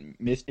haven't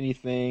missed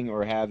anything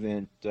or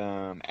haven't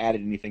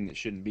added anything that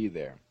shouldn't be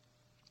there.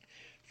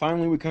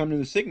 Finally, we come to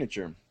the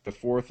signature, the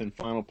fourth and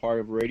final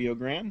part of a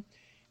radiogram,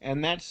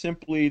 and that's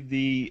simply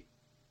the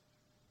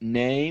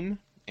name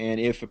and,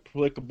 if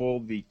applicable,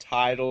 the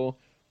title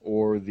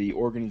or the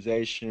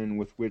organization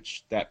with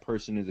which that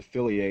person is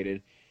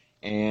affiliated,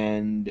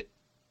 and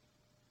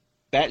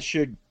that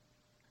should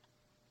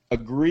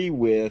agree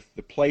with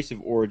the place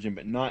of origin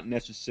but not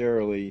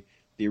necessarily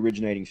the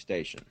originating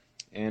station.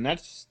 And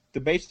that's the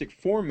basic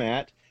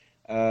format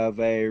of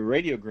a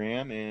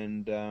radiogram,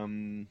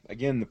 and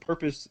again, the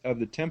purpose of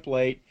the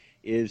template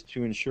is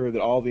to ensure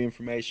that all the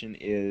information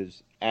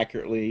is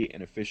accurately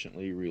and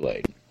efficiently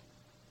relayed.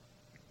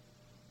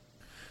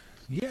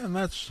 Yeah, and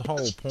that's the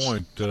whole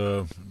point.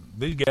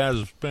 These guys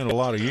have spent a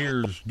lot of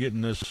years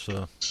getting this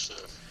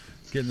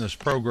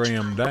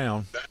program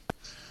down.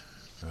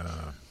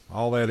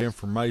 All that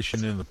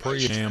information in the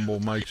preamble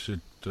makes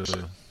it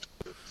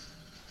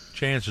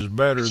chances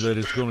better that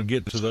it's going to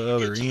get to the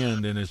other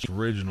end in its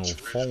original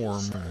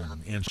form,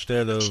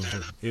 instead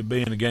of it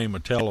being a game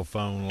of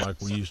telephone like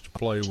we used to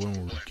play when we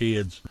were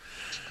kids.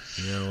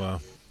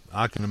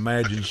 I can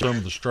imagine some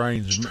of the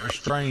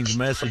strange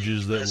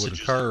messages that would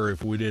occur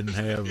if we didn't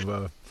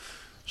have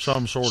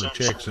some sort of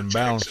checks and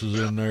balances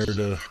in there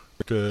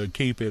to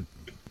keep it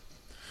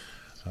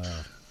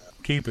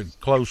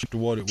close to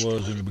what it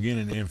was in the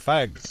beginning. In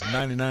fact,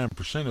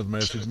 99% of the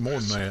message, more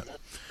than that,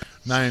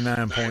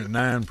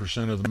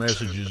 99.9% of the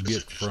messages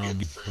get from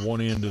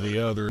one end to the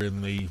other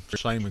in the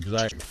same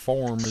exact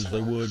form as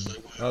they would,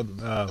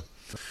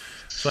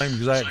 same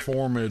exact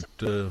form at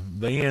the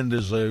end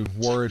as they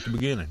were at the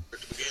beginning.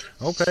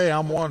 Okay,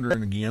 I'm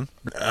wondering again.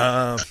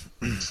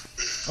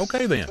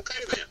 Okay then.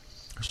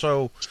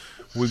 So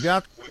we've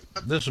got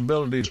this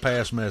ability to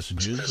pass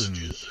messages,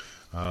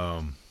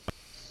 and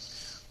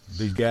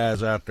these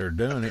guys out there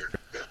doing it.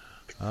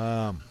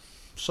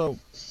 So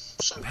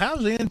how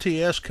does the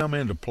NTS come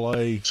into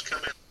play,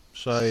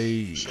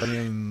 say,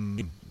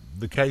 in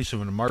the case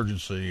of an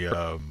emergency,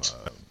 a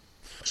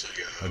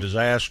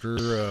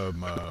disaster,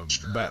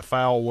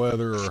 foul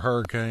weather or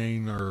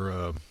hurricane,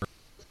 or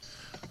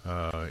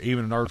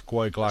even an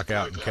earthquake like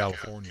out in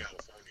California?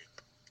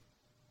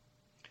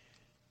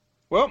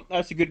 Well,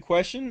 that's a good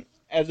question.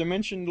 As I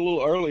mentioned a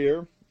little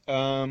earlier,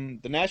 the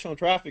National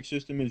Traffic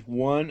System is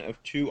one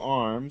of 2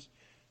 arms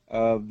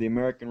of the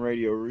American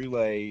Radio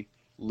Relay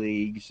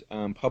League's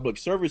Public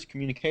Service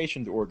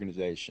Communications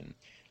Organization.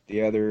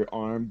 The other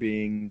arm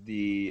being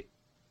the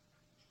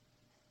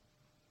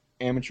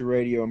Amateur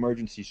Radio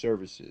Emergency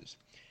Services.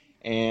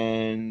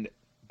 And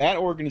that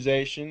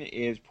organization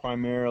is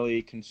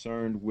primarily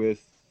concerned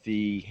with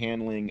the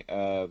handling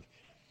of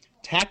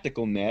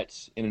tactical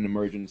nets in an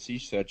emergency,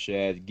 such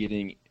as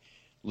getting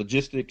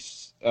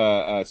logistics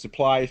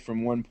supplies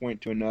from one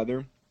point to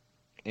another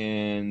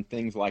and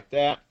things like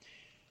that.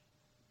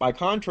 By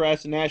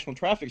contrast, the National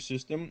Traffic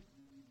System,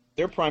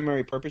 their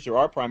primary purpose, or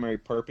our primary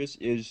purpose,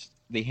 is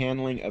the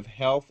handling of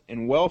health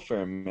and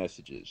welfare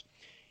messages.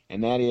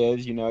 And that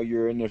is,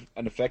 you're in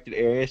an affected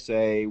area,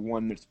 say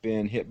one that's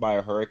been hit by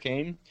a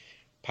hurricane,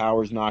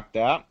 power's knocked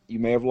out, you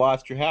may have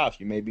lost your house,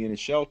 you may be in a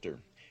shelter,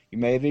 you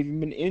may have even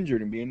been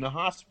injured and be in the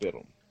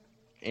hospital.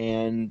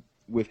 And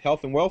with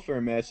health and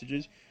welfare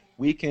messages,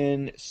 we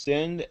can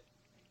send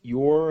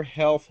your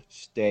health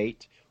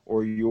state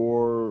or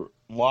your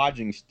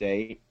lodging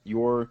state,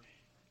 your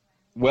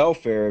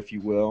welfare, if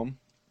you will,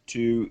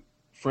 to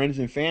friends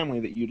and family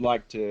that you'd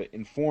like to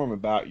inform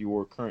about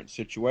your current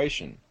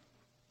situation.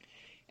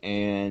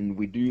 And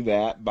we do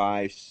that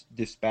by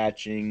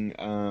dispatching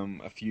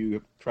a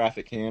few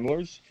traffic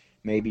handlers,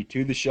 maybe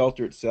to the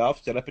shelter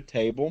itself, set up a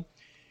table,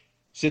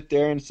 sit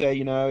there and say,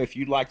 if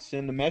you'd like to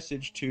send a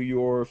message to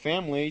your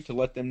family to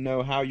let them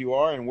know how you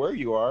are and where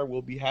you are,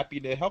 we'll be happy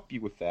to help you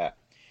with that.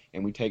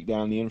 And we take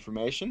down the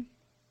information.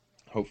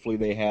 Hopefully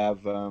they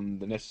have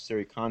the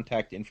necessary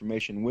contact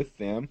information with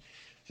them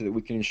so that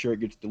we can ensure it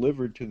gets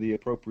delivered to the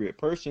appropriate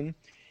person.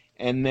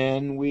 And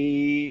then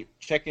we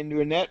check into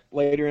a net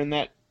later in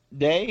that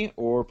day,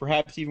 or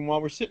perhaps even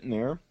while we're sitting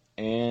there,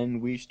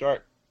 and we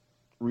start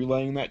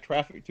relaying that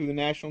traffic through the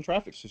National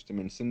Traffic System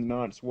and sending it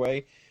on its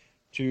way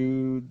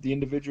to the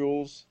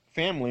individual's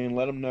family and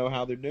let them know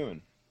how they're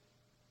doing.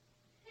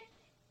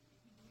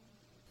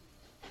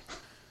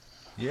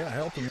 Yeah,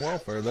 health and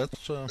welfare.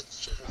 That's going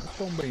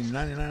to be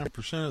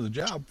 99% of the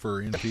job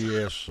for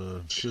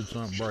NTS should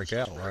something break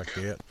out like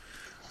that.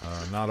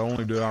 Not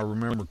only do I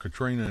remember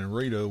Katrina and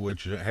Rita,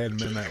 which hadn't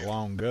been that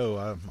long ago,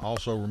 I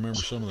also remember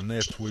some of the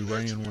nets we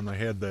ran when they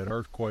had that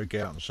earthquake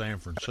out in San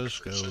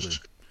Francisco that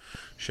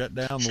shut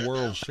down the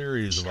World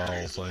Series of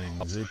all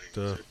things. It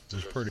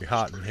was pretty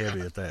hot and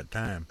heavy at that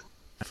time.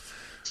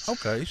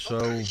 Okay,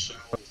 so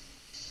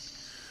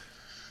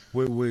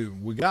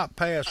we got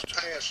past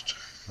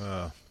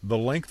the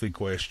lengthy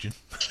question.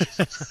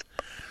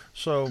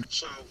 So,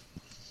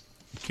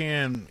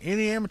 can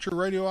any amateur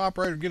radio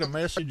operator get a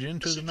message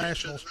into the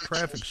national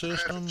traffic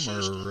system,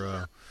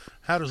 or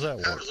how does that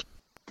work?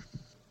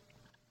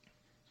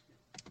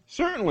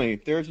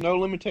 Certainly, there's no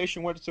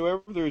limitation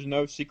whatsoever. There's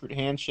no secret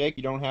handshake.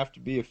 You don't have to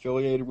be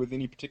affiliated with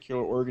any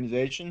particular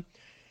organization.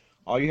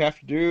 All you have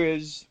to do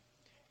is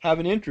have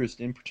an interest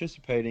in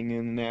participating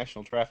in the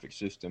national traffic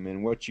system.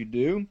 And what you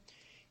do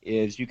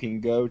is you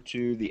can go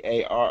to the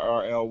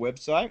ARRL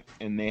website,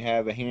 and they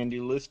have a handy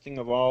listing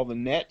of all the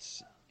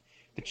nets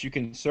that you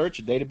can search,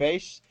 a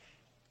database,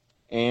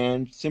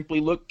 and simply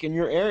look in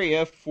your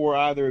area for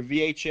either a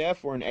VHF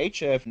or an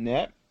HF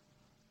net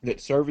that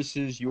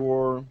services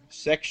your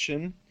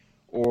section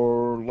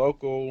or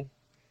local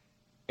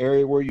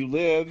area where you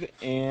live,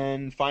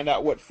 and find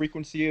out what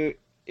frequency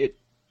it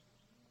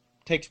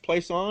takes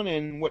place on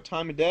and what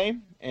time of day,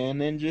 and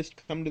then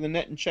just come to the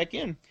net and check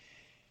in.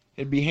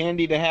 It'd be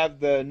handy to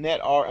have the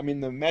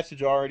the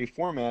message already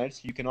formatted,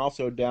 so you can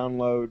also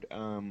download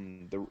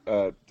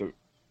the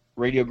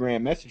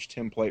radiogram message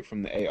template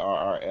from the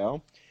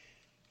ARRL,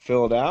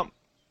 fill it out.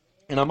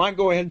 And I might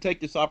go ahead and take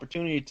this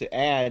opportunity to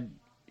add,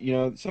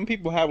 some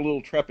people have a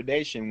little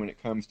trepidation when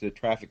it comes to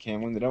traffic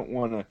handling. They don't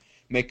want to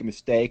make a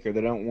mistake, or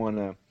they don't want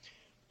to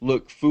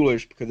look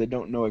foolish because they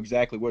don't know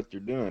exactly what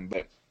they're doing.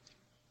 But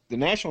the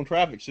national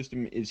traffic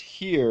system is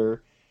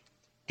here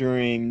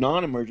during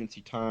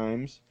non-emergency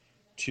times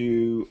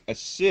to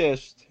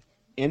assist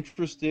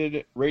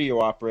interested radio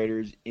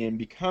operators in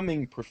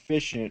becoming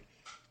proficient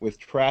with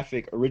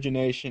traffic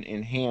origination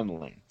and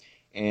handling.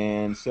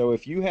 And so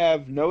if you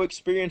have no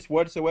experience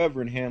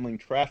whatsoever in handling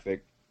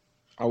traffic,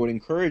 I would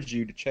encourage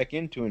you to check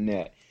into a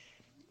net.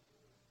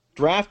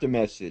 Draft a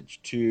message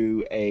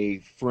to a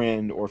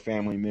friend or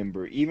family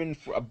member, even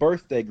for a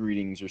birthday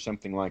greetings or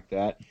something like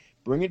that.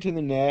 Bring it to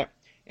the net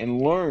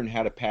and learn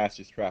how to pass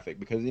this traffic,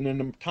 because in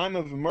a time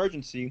of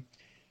emergency,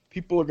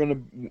 people are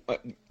going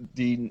to,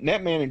 the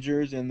net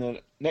managers and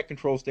the net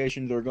control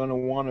stations are going to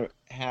want to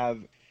have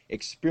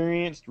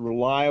experienced,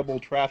 reliable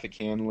traffic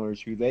handlers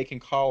who they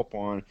can call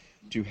upon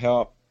to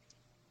help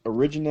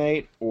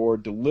originate or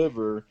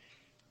deliver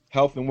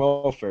health and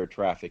welfare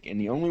traffic.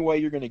 And the only way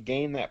you're going to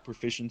gain that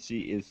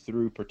proficiency is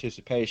through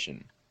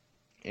participation.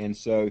 And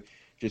so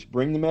just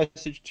bring the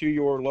message to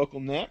your local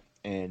net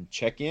and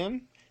check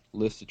in,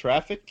 list the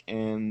traffic,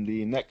 and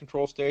the net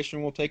control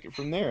station will take it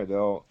from there.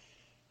 They'll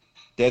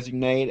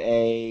designate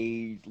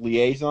a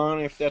liaison,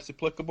 if that's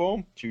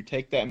applicable, to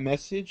take that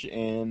message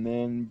and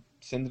then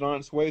send it on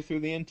its way through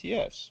the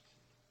NTS.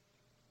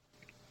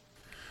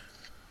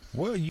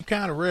 Well, you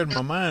kind of read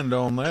my mind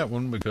on that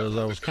one, because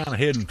I was kind of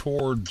heading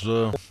towards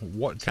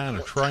what kind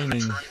of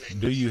training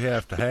do you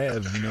have to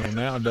have.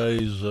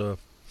 Nowadays,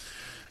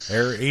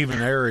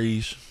 even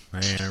ARES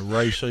and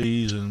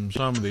RACES and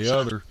some of the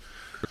other,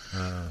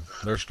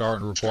 they're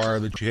starting to require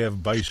that you have a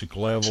basic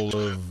level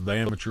of the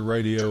amateur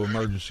radio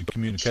emergency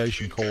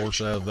communication course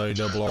out of the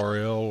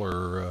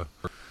ARRL,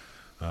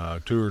 or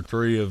 2 or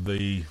 3 of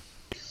the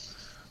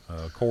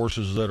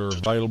courses that are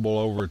available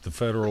over at the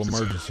Federal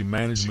Emergency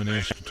Management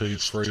Institute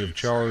free of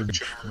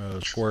charge,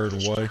 squared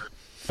away.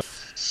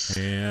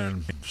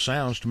 And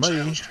sounds to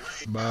me,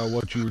 by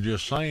what you were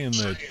just saying,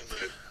 that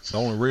the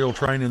only real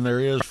training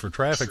there is for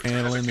traffic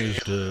handling is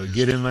to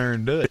get in there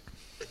and do it.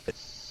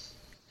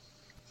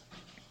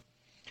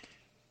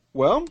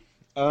 Well,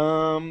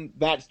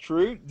 that's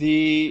true.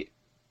 The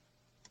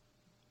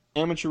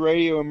amateur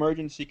radio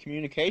emergency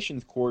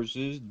communications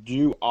courses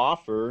do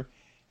offer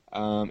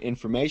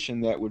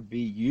information that would be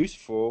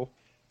useful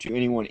to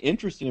anyone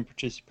interested in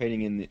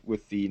participating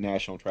with the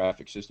national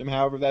traffic system.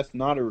 However, that's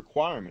not a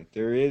requirement.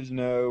 There is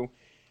no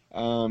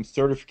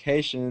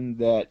certification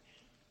that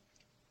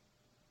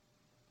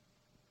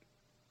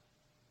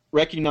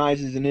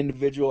recognizes an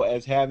individual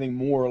as having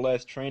more or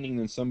less training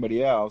than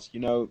somebody else.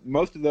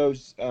 Most of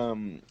those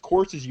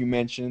courses you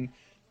mentioned,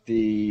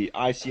 the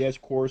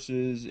ICS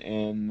courses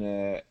and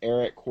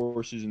AREC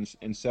courses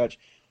and such,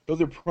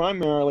 those are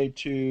primarily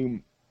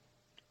to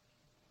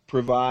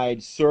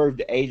provide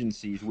served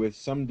agencies with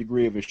some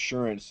degree of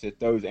assurance that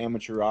those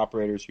amateur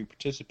operators who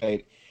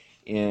participate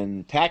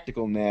in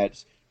tactical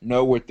nets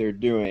know what they're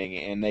doing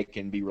and they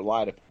can be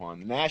relied upon.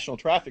 The national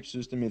traffic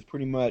system is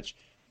pretty much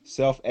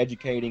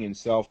self-educating and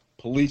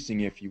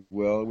self-policing, if you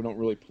will. We don't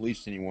really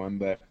police anyone,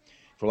 but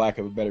for lack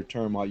of a better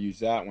term, I'll use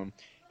that one,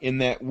 in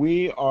that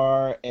we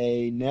are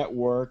a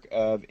network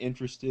of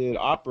interested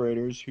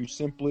operators who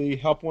simply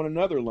help one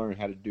another learn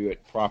how to do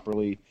it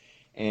properly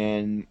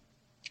and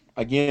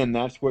Again,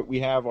 that's what we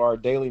have our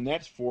daily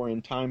nets for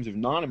in times of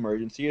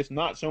non-emergency. It's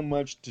not so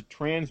much to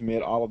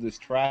transmit all of this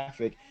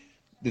traffic,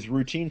 this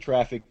routine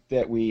traffic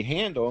that we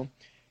handle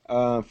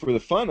for the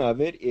fun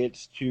of it.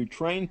 It's to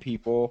train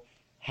people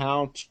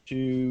how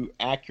to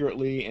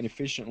accurately and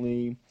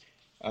efficiently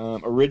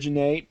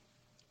originate,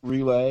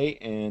 relay,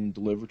 and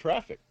deliver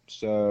traffic.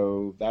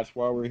 So that's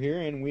why we're here,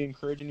 and we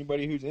encourage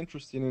anybody who's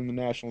interested in the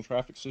national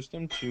traffic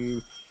system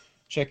to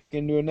check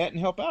into a net and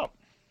help out.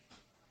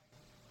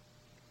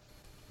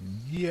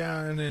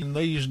 Yeah, and in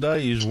these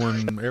days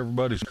when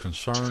everybody's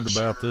concerned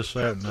about this,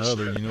 that, and the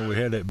other, we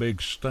had that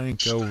big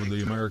stink over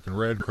the American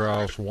Red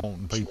Cross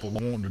wanting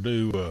to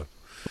do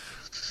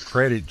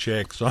credit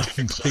checks on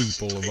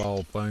people of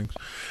all things.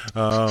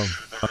 Um,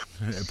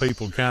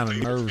 People kind of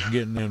nervous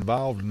getting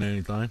involved in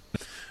anything.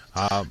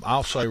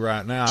 I'll say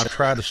right now, I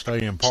try to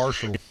stay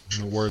impartial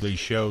where these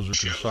shows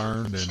are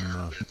concerned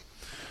and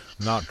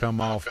not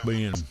come off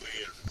being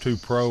too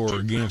pro or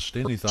against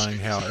anything.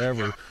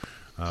 However,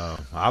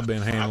 I've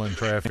been handling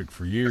traffic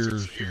for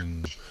years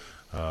and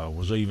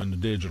was even the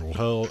digital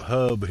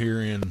hub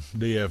here in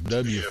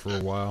DFW for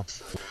a while.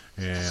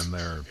 And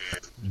there are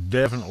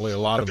definitely a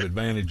lot of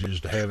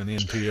advantages to having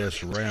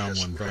NTS around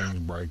when things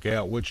break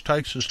out, which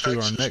takes us to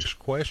our next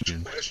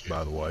question,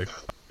 by the way.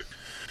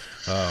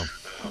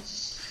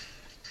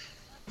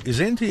 Is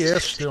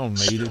NTS still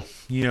needed?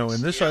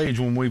 In this age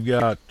when we've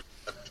got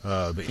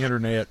the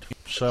internet,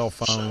 cell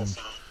phones,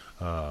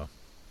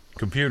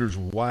 computers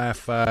with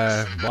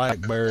Wi-Fi,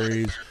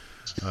 Blackberries,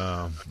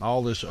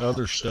 all this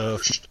other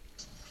stuff,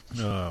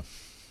 do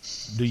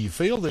you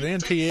feel that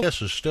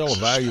NTS is still a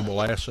valuable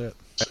asset?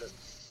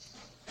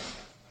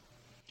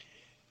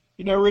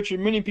 Richard,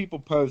 many people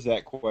pose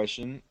that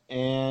question,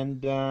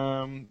 and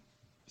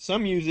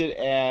some use it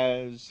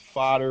as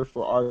fodder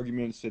for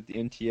arguments that the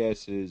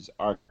NTS is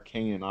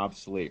arcane and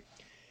obsolete.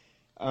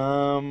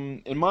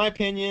 In my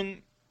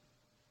opinion,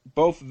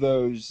 both of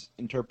those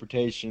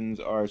interpretations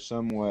are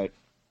somewhat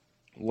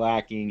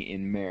lacking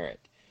in merit.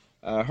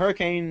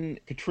 Hurricane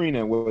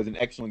Katrina was an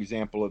excellent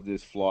example of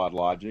this flawed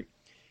logic.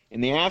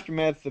 In the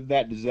aftermath of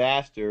that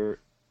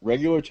disaster,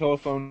 regular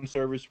telephone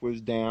service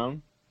was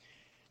down,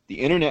 the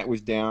internet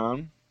was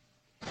down,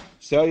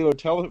 cellular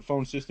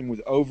telephone system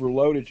was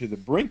overloaded to the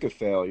brink of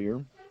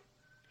failure,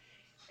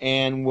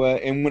 and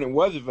when it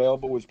was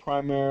available, it was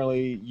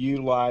primarily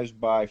utilized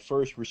by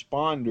first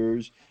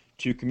responders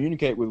to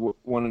communicate with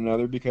one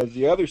another because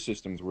the other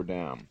systems were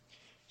down.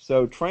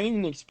 So trained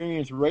and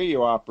experienced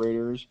radio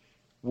operators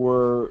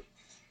were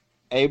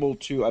able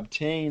to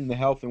obtain the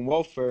health and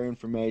welfare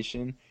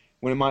information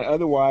when it might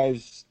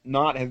otherwise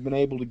not have been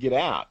able to get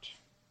out.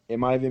 It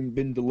might have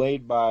been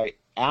delayed by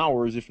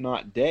hours, if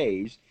not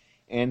days.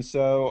 And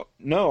so,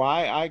 no,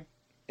 I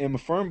am a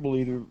firm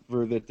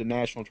believer that the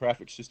national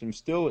traffic system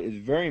still is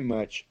very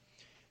much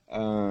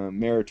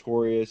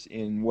meritorious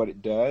in what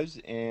it does,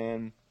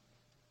 and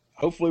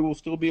hopefully will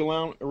still be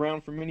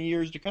around for many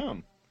years to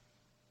come.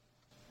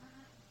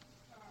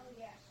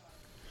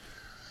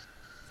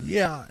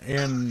 Yeah,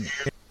 and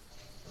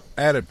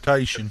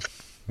adaptation,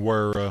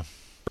 where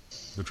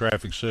the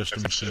traffic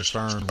system is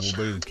concerned,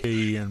 will be the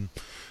key, and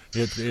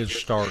it's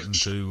starting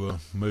to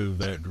move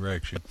that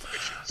direction.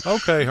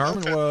 Okay,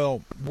 Herman,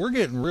 well, we're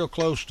getting real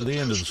close to the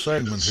end of the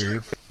segment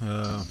here.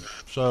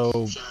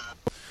 So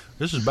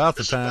this is about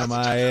the time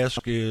I ask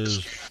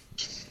is,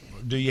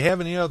 do you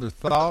have any other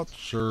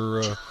thoughts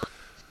or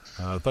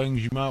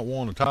things you might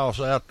want to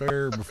toss out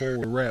there before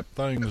we wrap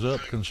things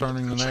up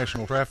concerning the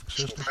national traffic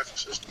system?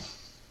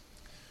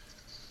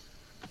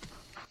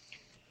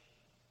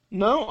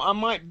 No,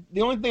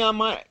 the only thing I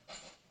might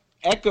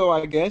echo,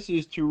 I guess,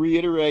 is to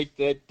reiterate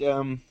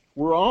that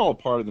we're all a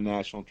part of the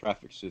national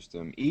traffic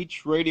system.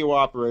 Each radio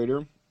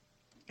operator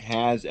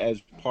has, as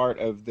part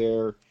of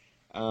their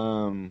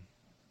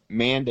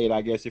mandate,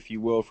 I guess, if you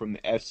will, from the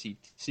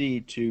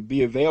FCC, to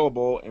be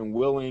available and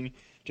willing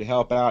to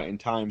help out in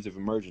times of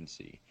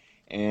emergency.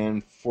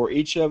 And for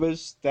each of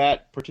us,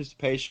 that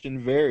participation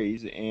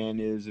varies and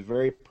is a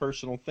very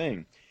personal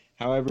thing.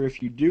 However,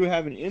 if you do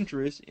have an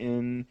interest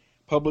in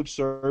public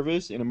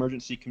service and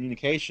emergency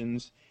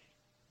communications,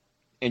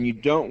 and you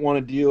don't want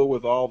to deal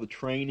with all the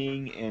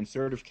training and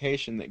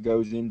certification that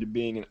goes into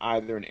being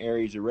either an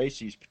ARES or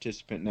RACES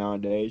participant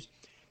nowadays,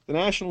 the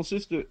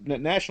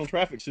national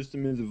traffic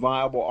system is a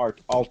viable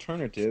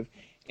alternative,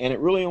 and it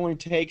really only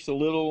takes a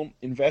little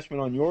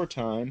investment on your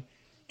time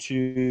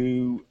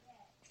to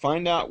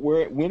find out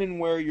when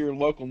and where your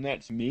local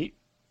nets meet,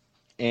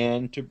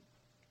 and to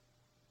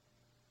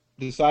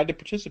decide to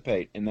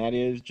participate. And that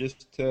is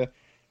just to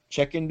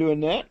check into a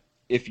net.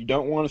 If you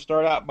don't want to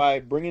start out by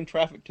bringing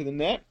traffic to the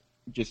net,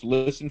 just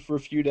listen for a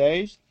few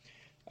days,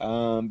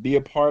 be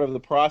a part of the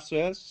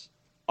process,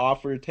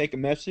 offer to take a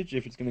message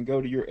if it's going to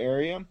go to your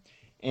area,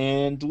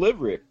 and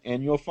deliver it.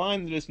 And you'll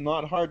find that it's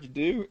not hard to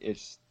do.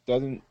 It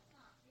doesn't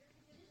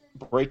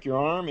break your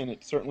arm, and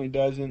it certainly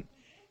doesn't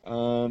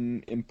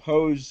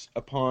impose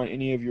upon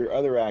any of your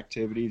other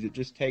activities. It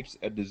just takes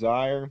a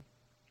desire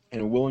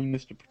and a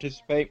willingness to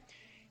participate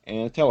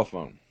and a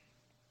telephone.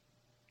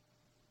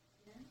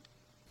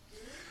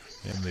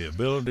 and the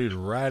ability to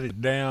write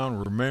it down,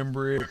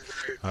 remember it.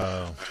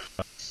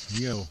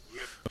 You know,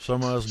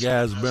 some of us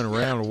guys have been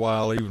around a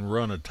while, even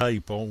run a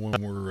tape on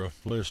when we're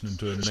listening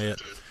to a net.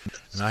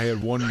 And I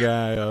had one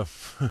guy,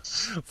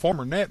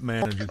 former net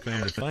manager,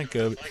 come to think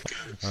of it,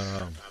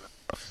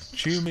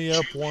 chew me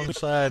up one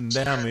side and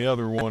down the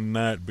other one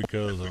night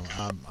because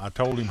I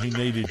told him he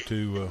needed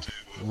to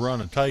run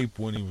a tape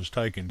when he was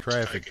taking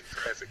traffic.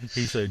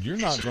 He said, "You're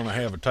not going to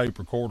have a tape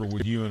recorder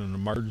with you in an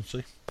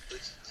emergency."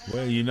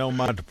 Well, you know,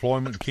 my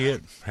deployment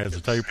kit has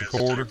a tape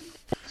recorder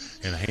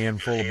and a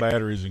handful of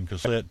batteries and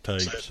cassette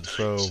tapes.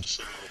 So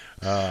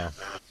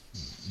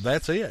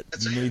that's it.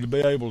 You need to be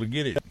able to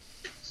get it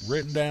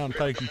written down,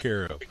 taken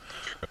care of.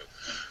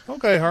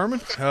 Okay, Herman.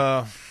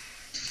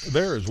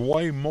 There is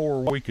way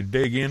more we could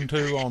dig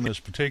into on this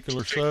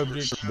particular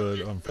subject, but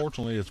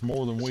unfortunately it's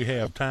more than we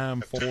have time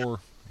for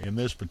in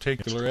this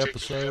particular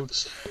episode.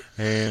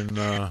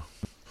 And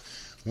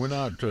we're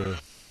not...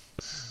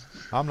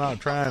 I'm not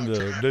trying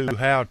to do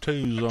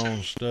how-tos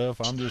on stuff.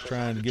 I'm just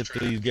trying to get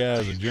these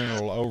guys a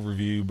general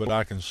overview, but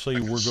I can see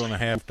we're going to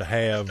have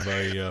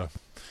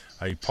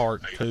a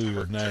part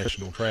 2 of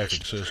National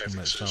Traffic System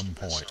at some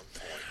point.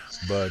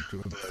 But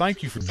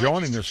thank you for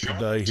joining us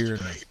today here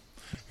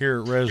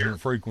at Resonant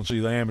Frequency,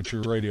 the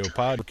Amateur Radio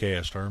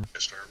Podcast, Herman.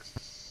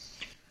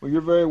 Well, you're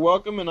very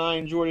welcome, and I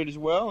enjoyed it as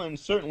well. And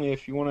certainly,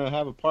 if you want to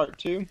have a part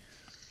 2,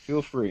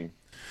 feel free.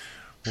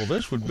 Well,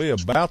 this would be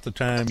about the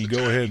time you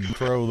go ahead and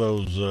throw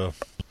those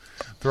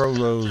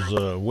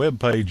web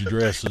page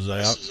addresses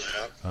out.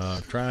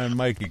 Try and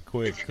make it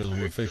quick because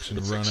we're fixing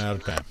to run out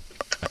of time.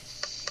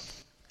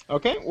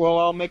 Okay, well,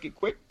 I'll make it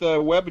quick.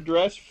 The web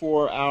address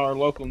for our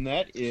local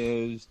net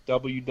is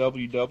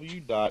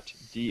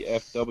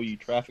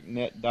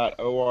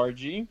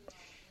www.dfwtrafficnet.org,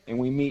 and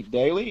we meet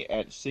daily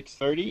at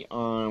 6:30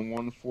 on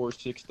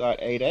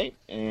 146.88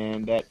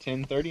 and at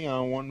 10:30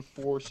 on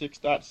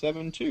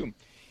 146.72.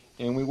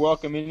 And we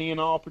welcome any and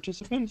all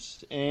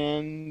participants,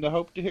 and I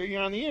hope to hear you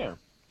on the air.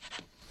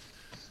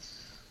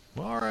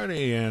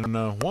 Alrighty,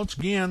 and once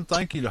again,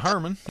 thank you to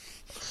Herman,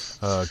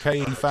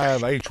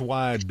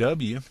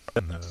 KE5HYW,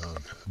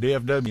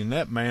 DFW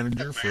Net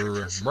Manager,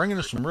 for bringing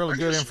us some really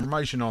good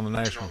information on the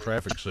National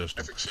Traffic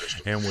System.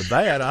 And with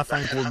that, I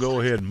think we'll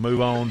go ahead and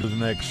move on to the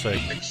next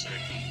segment.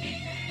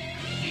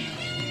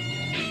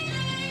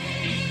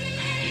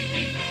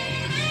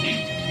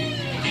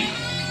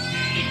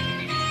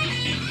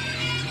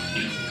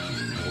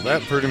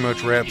 That pretty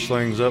much wraps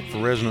things up for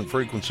Resonant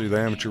Frequency, the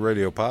Amateur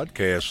Radio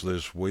Podcast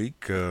this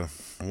week.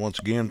 Once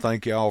again,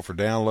 thank you all for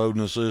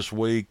downloading us this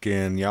week,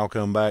 and y'all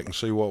come back and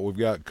see what we've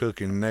got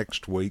cooking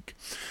next week.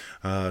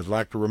 I'd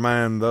like to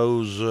remind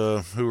those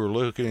who are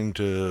looking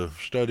to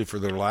study for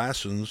their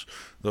license,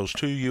 those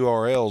 2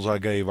 URLs I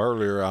gave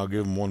earlier, I'll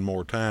give them one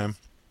more time.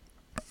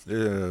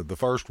 The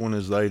first one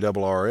is the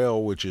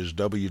ARRL, which is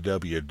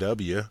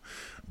www.arrl.net.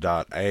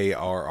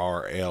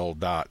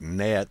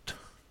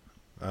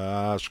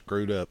 I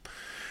screwed up.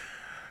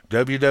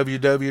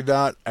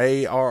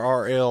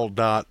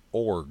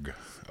 www.arrl.org.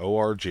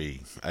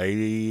 O-R-G.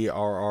 arrl.org.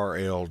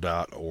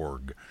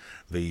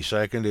 The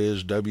second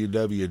is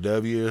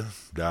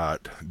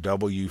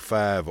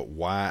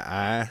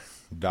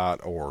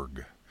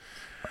www.w5yi.org.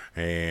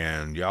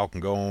 And y'all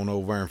can go on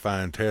over and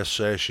find test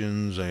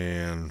sessions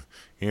and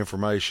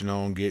information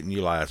on getting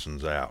your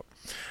license out.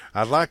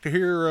 I'd like to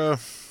hear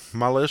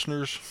my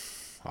listeners,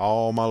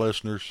 all my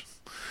listeners.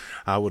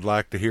 I would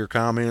like to hear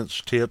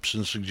comments, tips,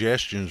 and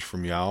suggestions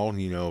from y'all.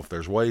 You know, if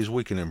there's ways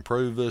we can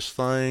improve this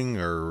thing,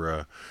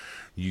 or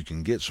you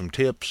can get some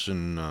tips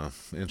and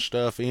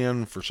stuff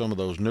in for some of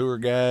those newer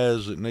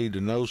guys that need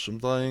to know some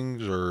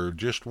things, or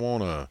just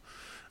want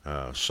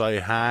to say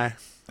hi.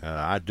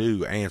 I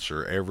do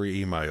answer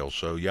every email,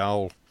 so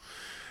y'all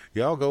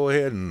go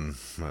ahead and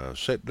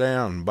sit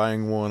down and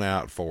bang one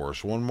out for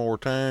us. One more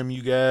time,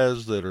 you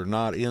guys that are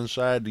not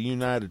inside the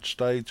United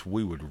States,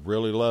 we would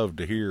really love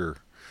to hear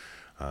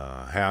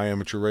how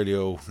amateur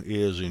radio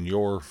is in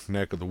your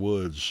neck of the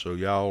woods. So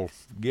y'all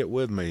get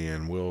with me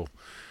and we'll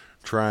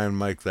try and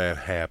make that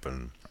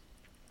happen.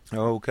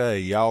 Okay,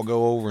 y'all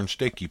go over and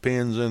stick your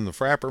pins in the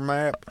Frapper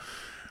map.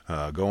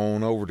 Go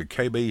on over to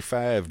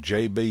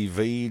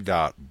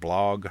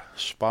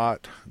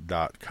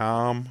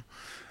kb5jbv.blogspot.com.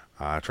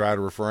 I try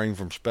to refrain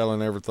from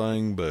spelling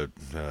everything, but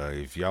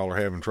if y'all are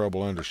having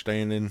trouble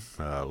understanding,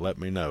 let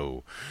me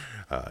know.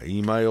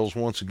 Emails,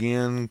 once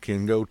again,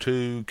 can go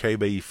to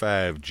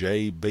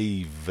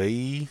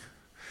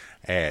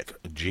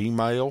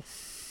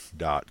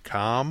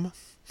kb5jbv@gmail.com.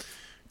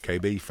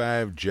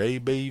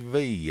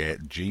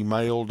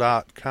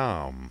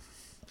 kb5jbv@gmail.com.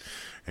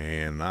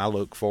 And I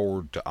look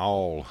forward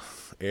to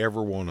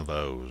every one of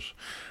those.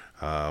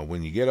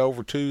 When you get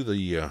over to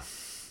the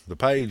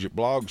page at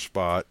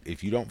Blogspot,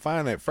 if you don't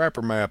find that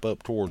Frapper map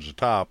up towards the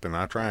top, and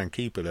I try and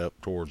keep it up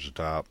towards the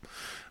top,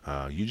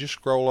 you just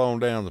scroll on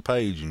down the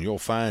page and you'll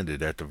find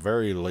it. At the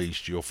very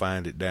least, you'll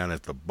find it down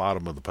at the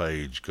bottom of the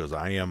page, because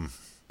I am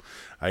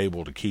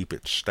able to keep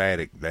it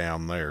static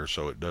down there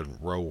so it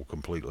doesn't roll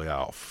completely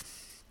off.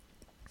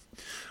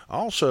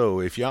 Also,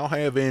 if y'all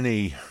have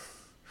any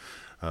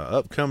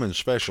upcoming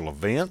special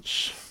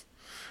events,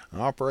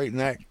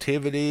 operating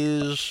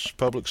activities,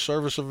 public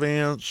service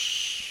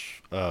events,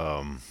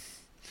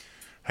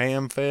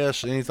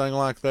 Hamfest, anything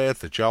like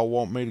that y'all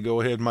want me to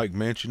go ahead and make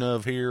mention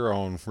of here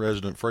on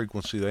Resident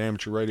Frequency, the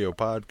Amateur Radio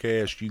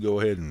Podcast, you go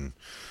ahead and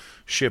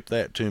ship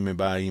that to me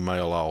by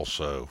email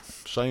also.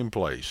 Same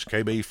place,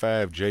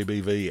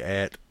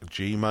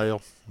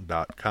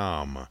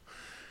 kb5jbv@gmail.com.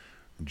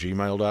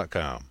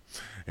 gmail.com.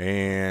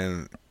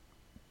 And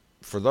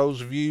for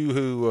those of you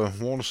who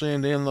want to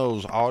send in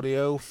those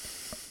audio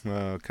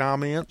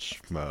comments,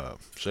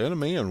 send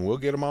them in. We'll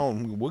get them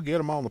on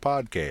the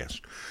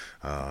podcast.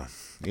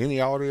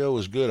 Any audio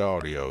is good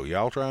audio.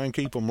 Y'all try and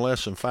keep them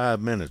less than 5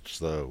 minutes,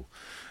 though.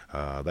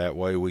 That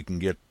way we can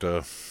get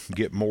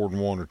more than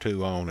one or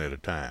two on at a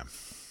time.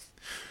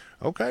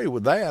 Okay,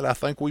 with that, I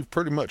think we've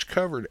pretty much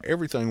covered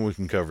everything we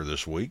can cover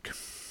this week.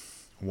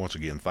 Once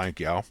again, thank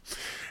y'all,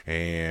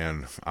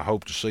 and I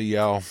hope to see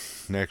y'all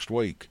next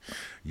week.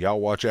 Y'all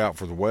watch out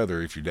for the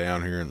weather if you're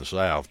down here in the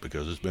south,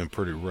 because it's been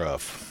pretty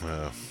rough.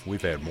 We've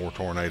had more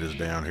tornadoes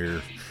down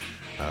here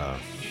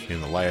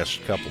in the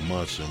last couple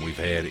months than we've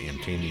had in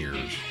 10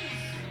 years.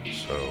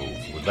 So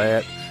with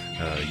that,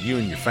 you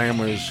and your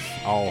families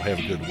all have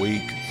a good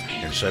week,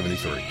 and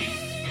 73.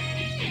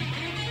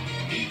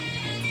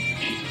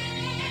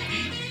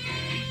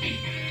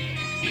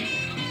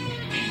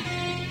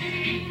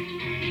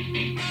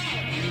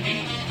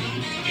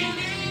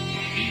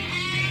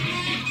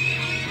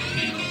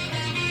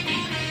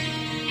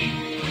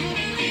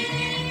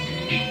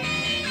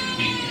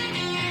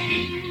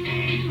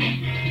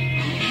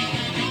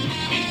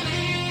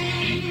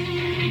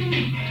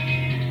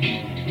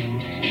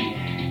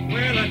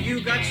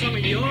 Some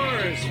of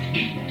yours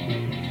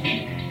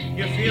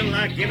you feel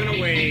like giving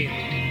away.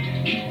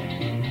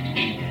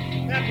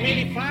 That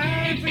may be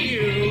fine for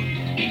you.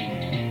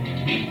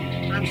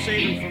 I'm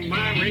saving for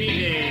my rainy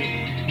day.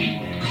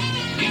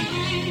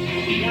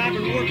 I've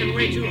been working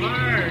way too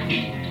hard,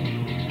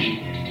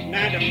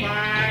 9 to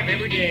 5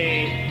 every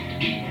day.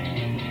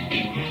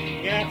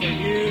 Yeah, for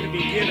you to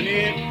be giving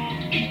it,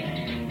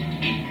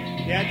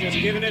 yeah,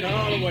 just giving it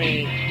all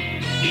away.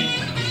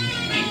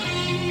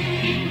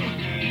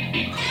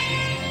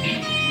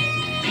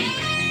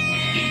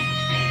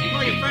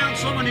 You found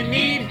someone in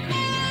need?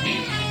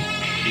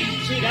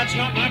 See, that's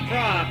not my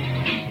problem.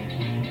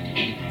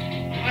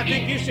 I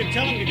think you should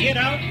tell them to get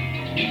out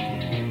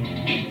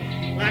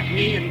like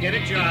me and get a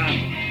job.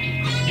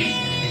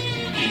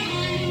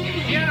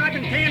 Yeah, I've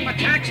been paying my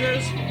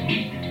taxes,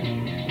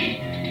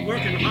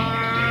 working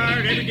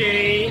hard every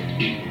day.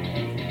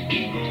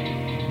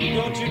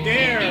 Don't you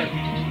dare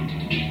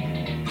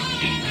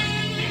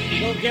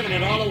go giving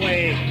it all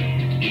away.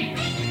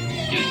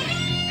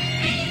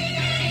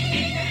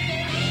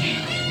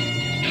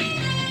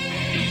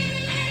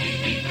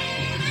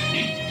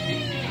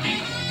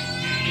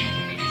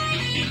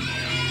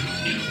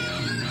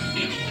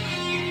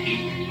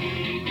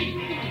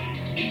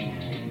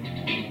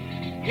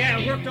 Yeah, I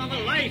worked on the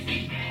life.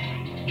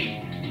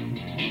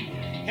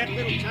 Had a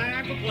little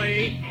time to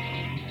play.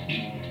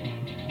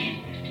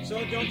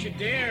 So don't you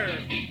dare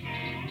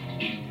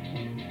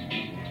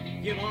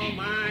give all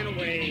mine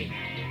away.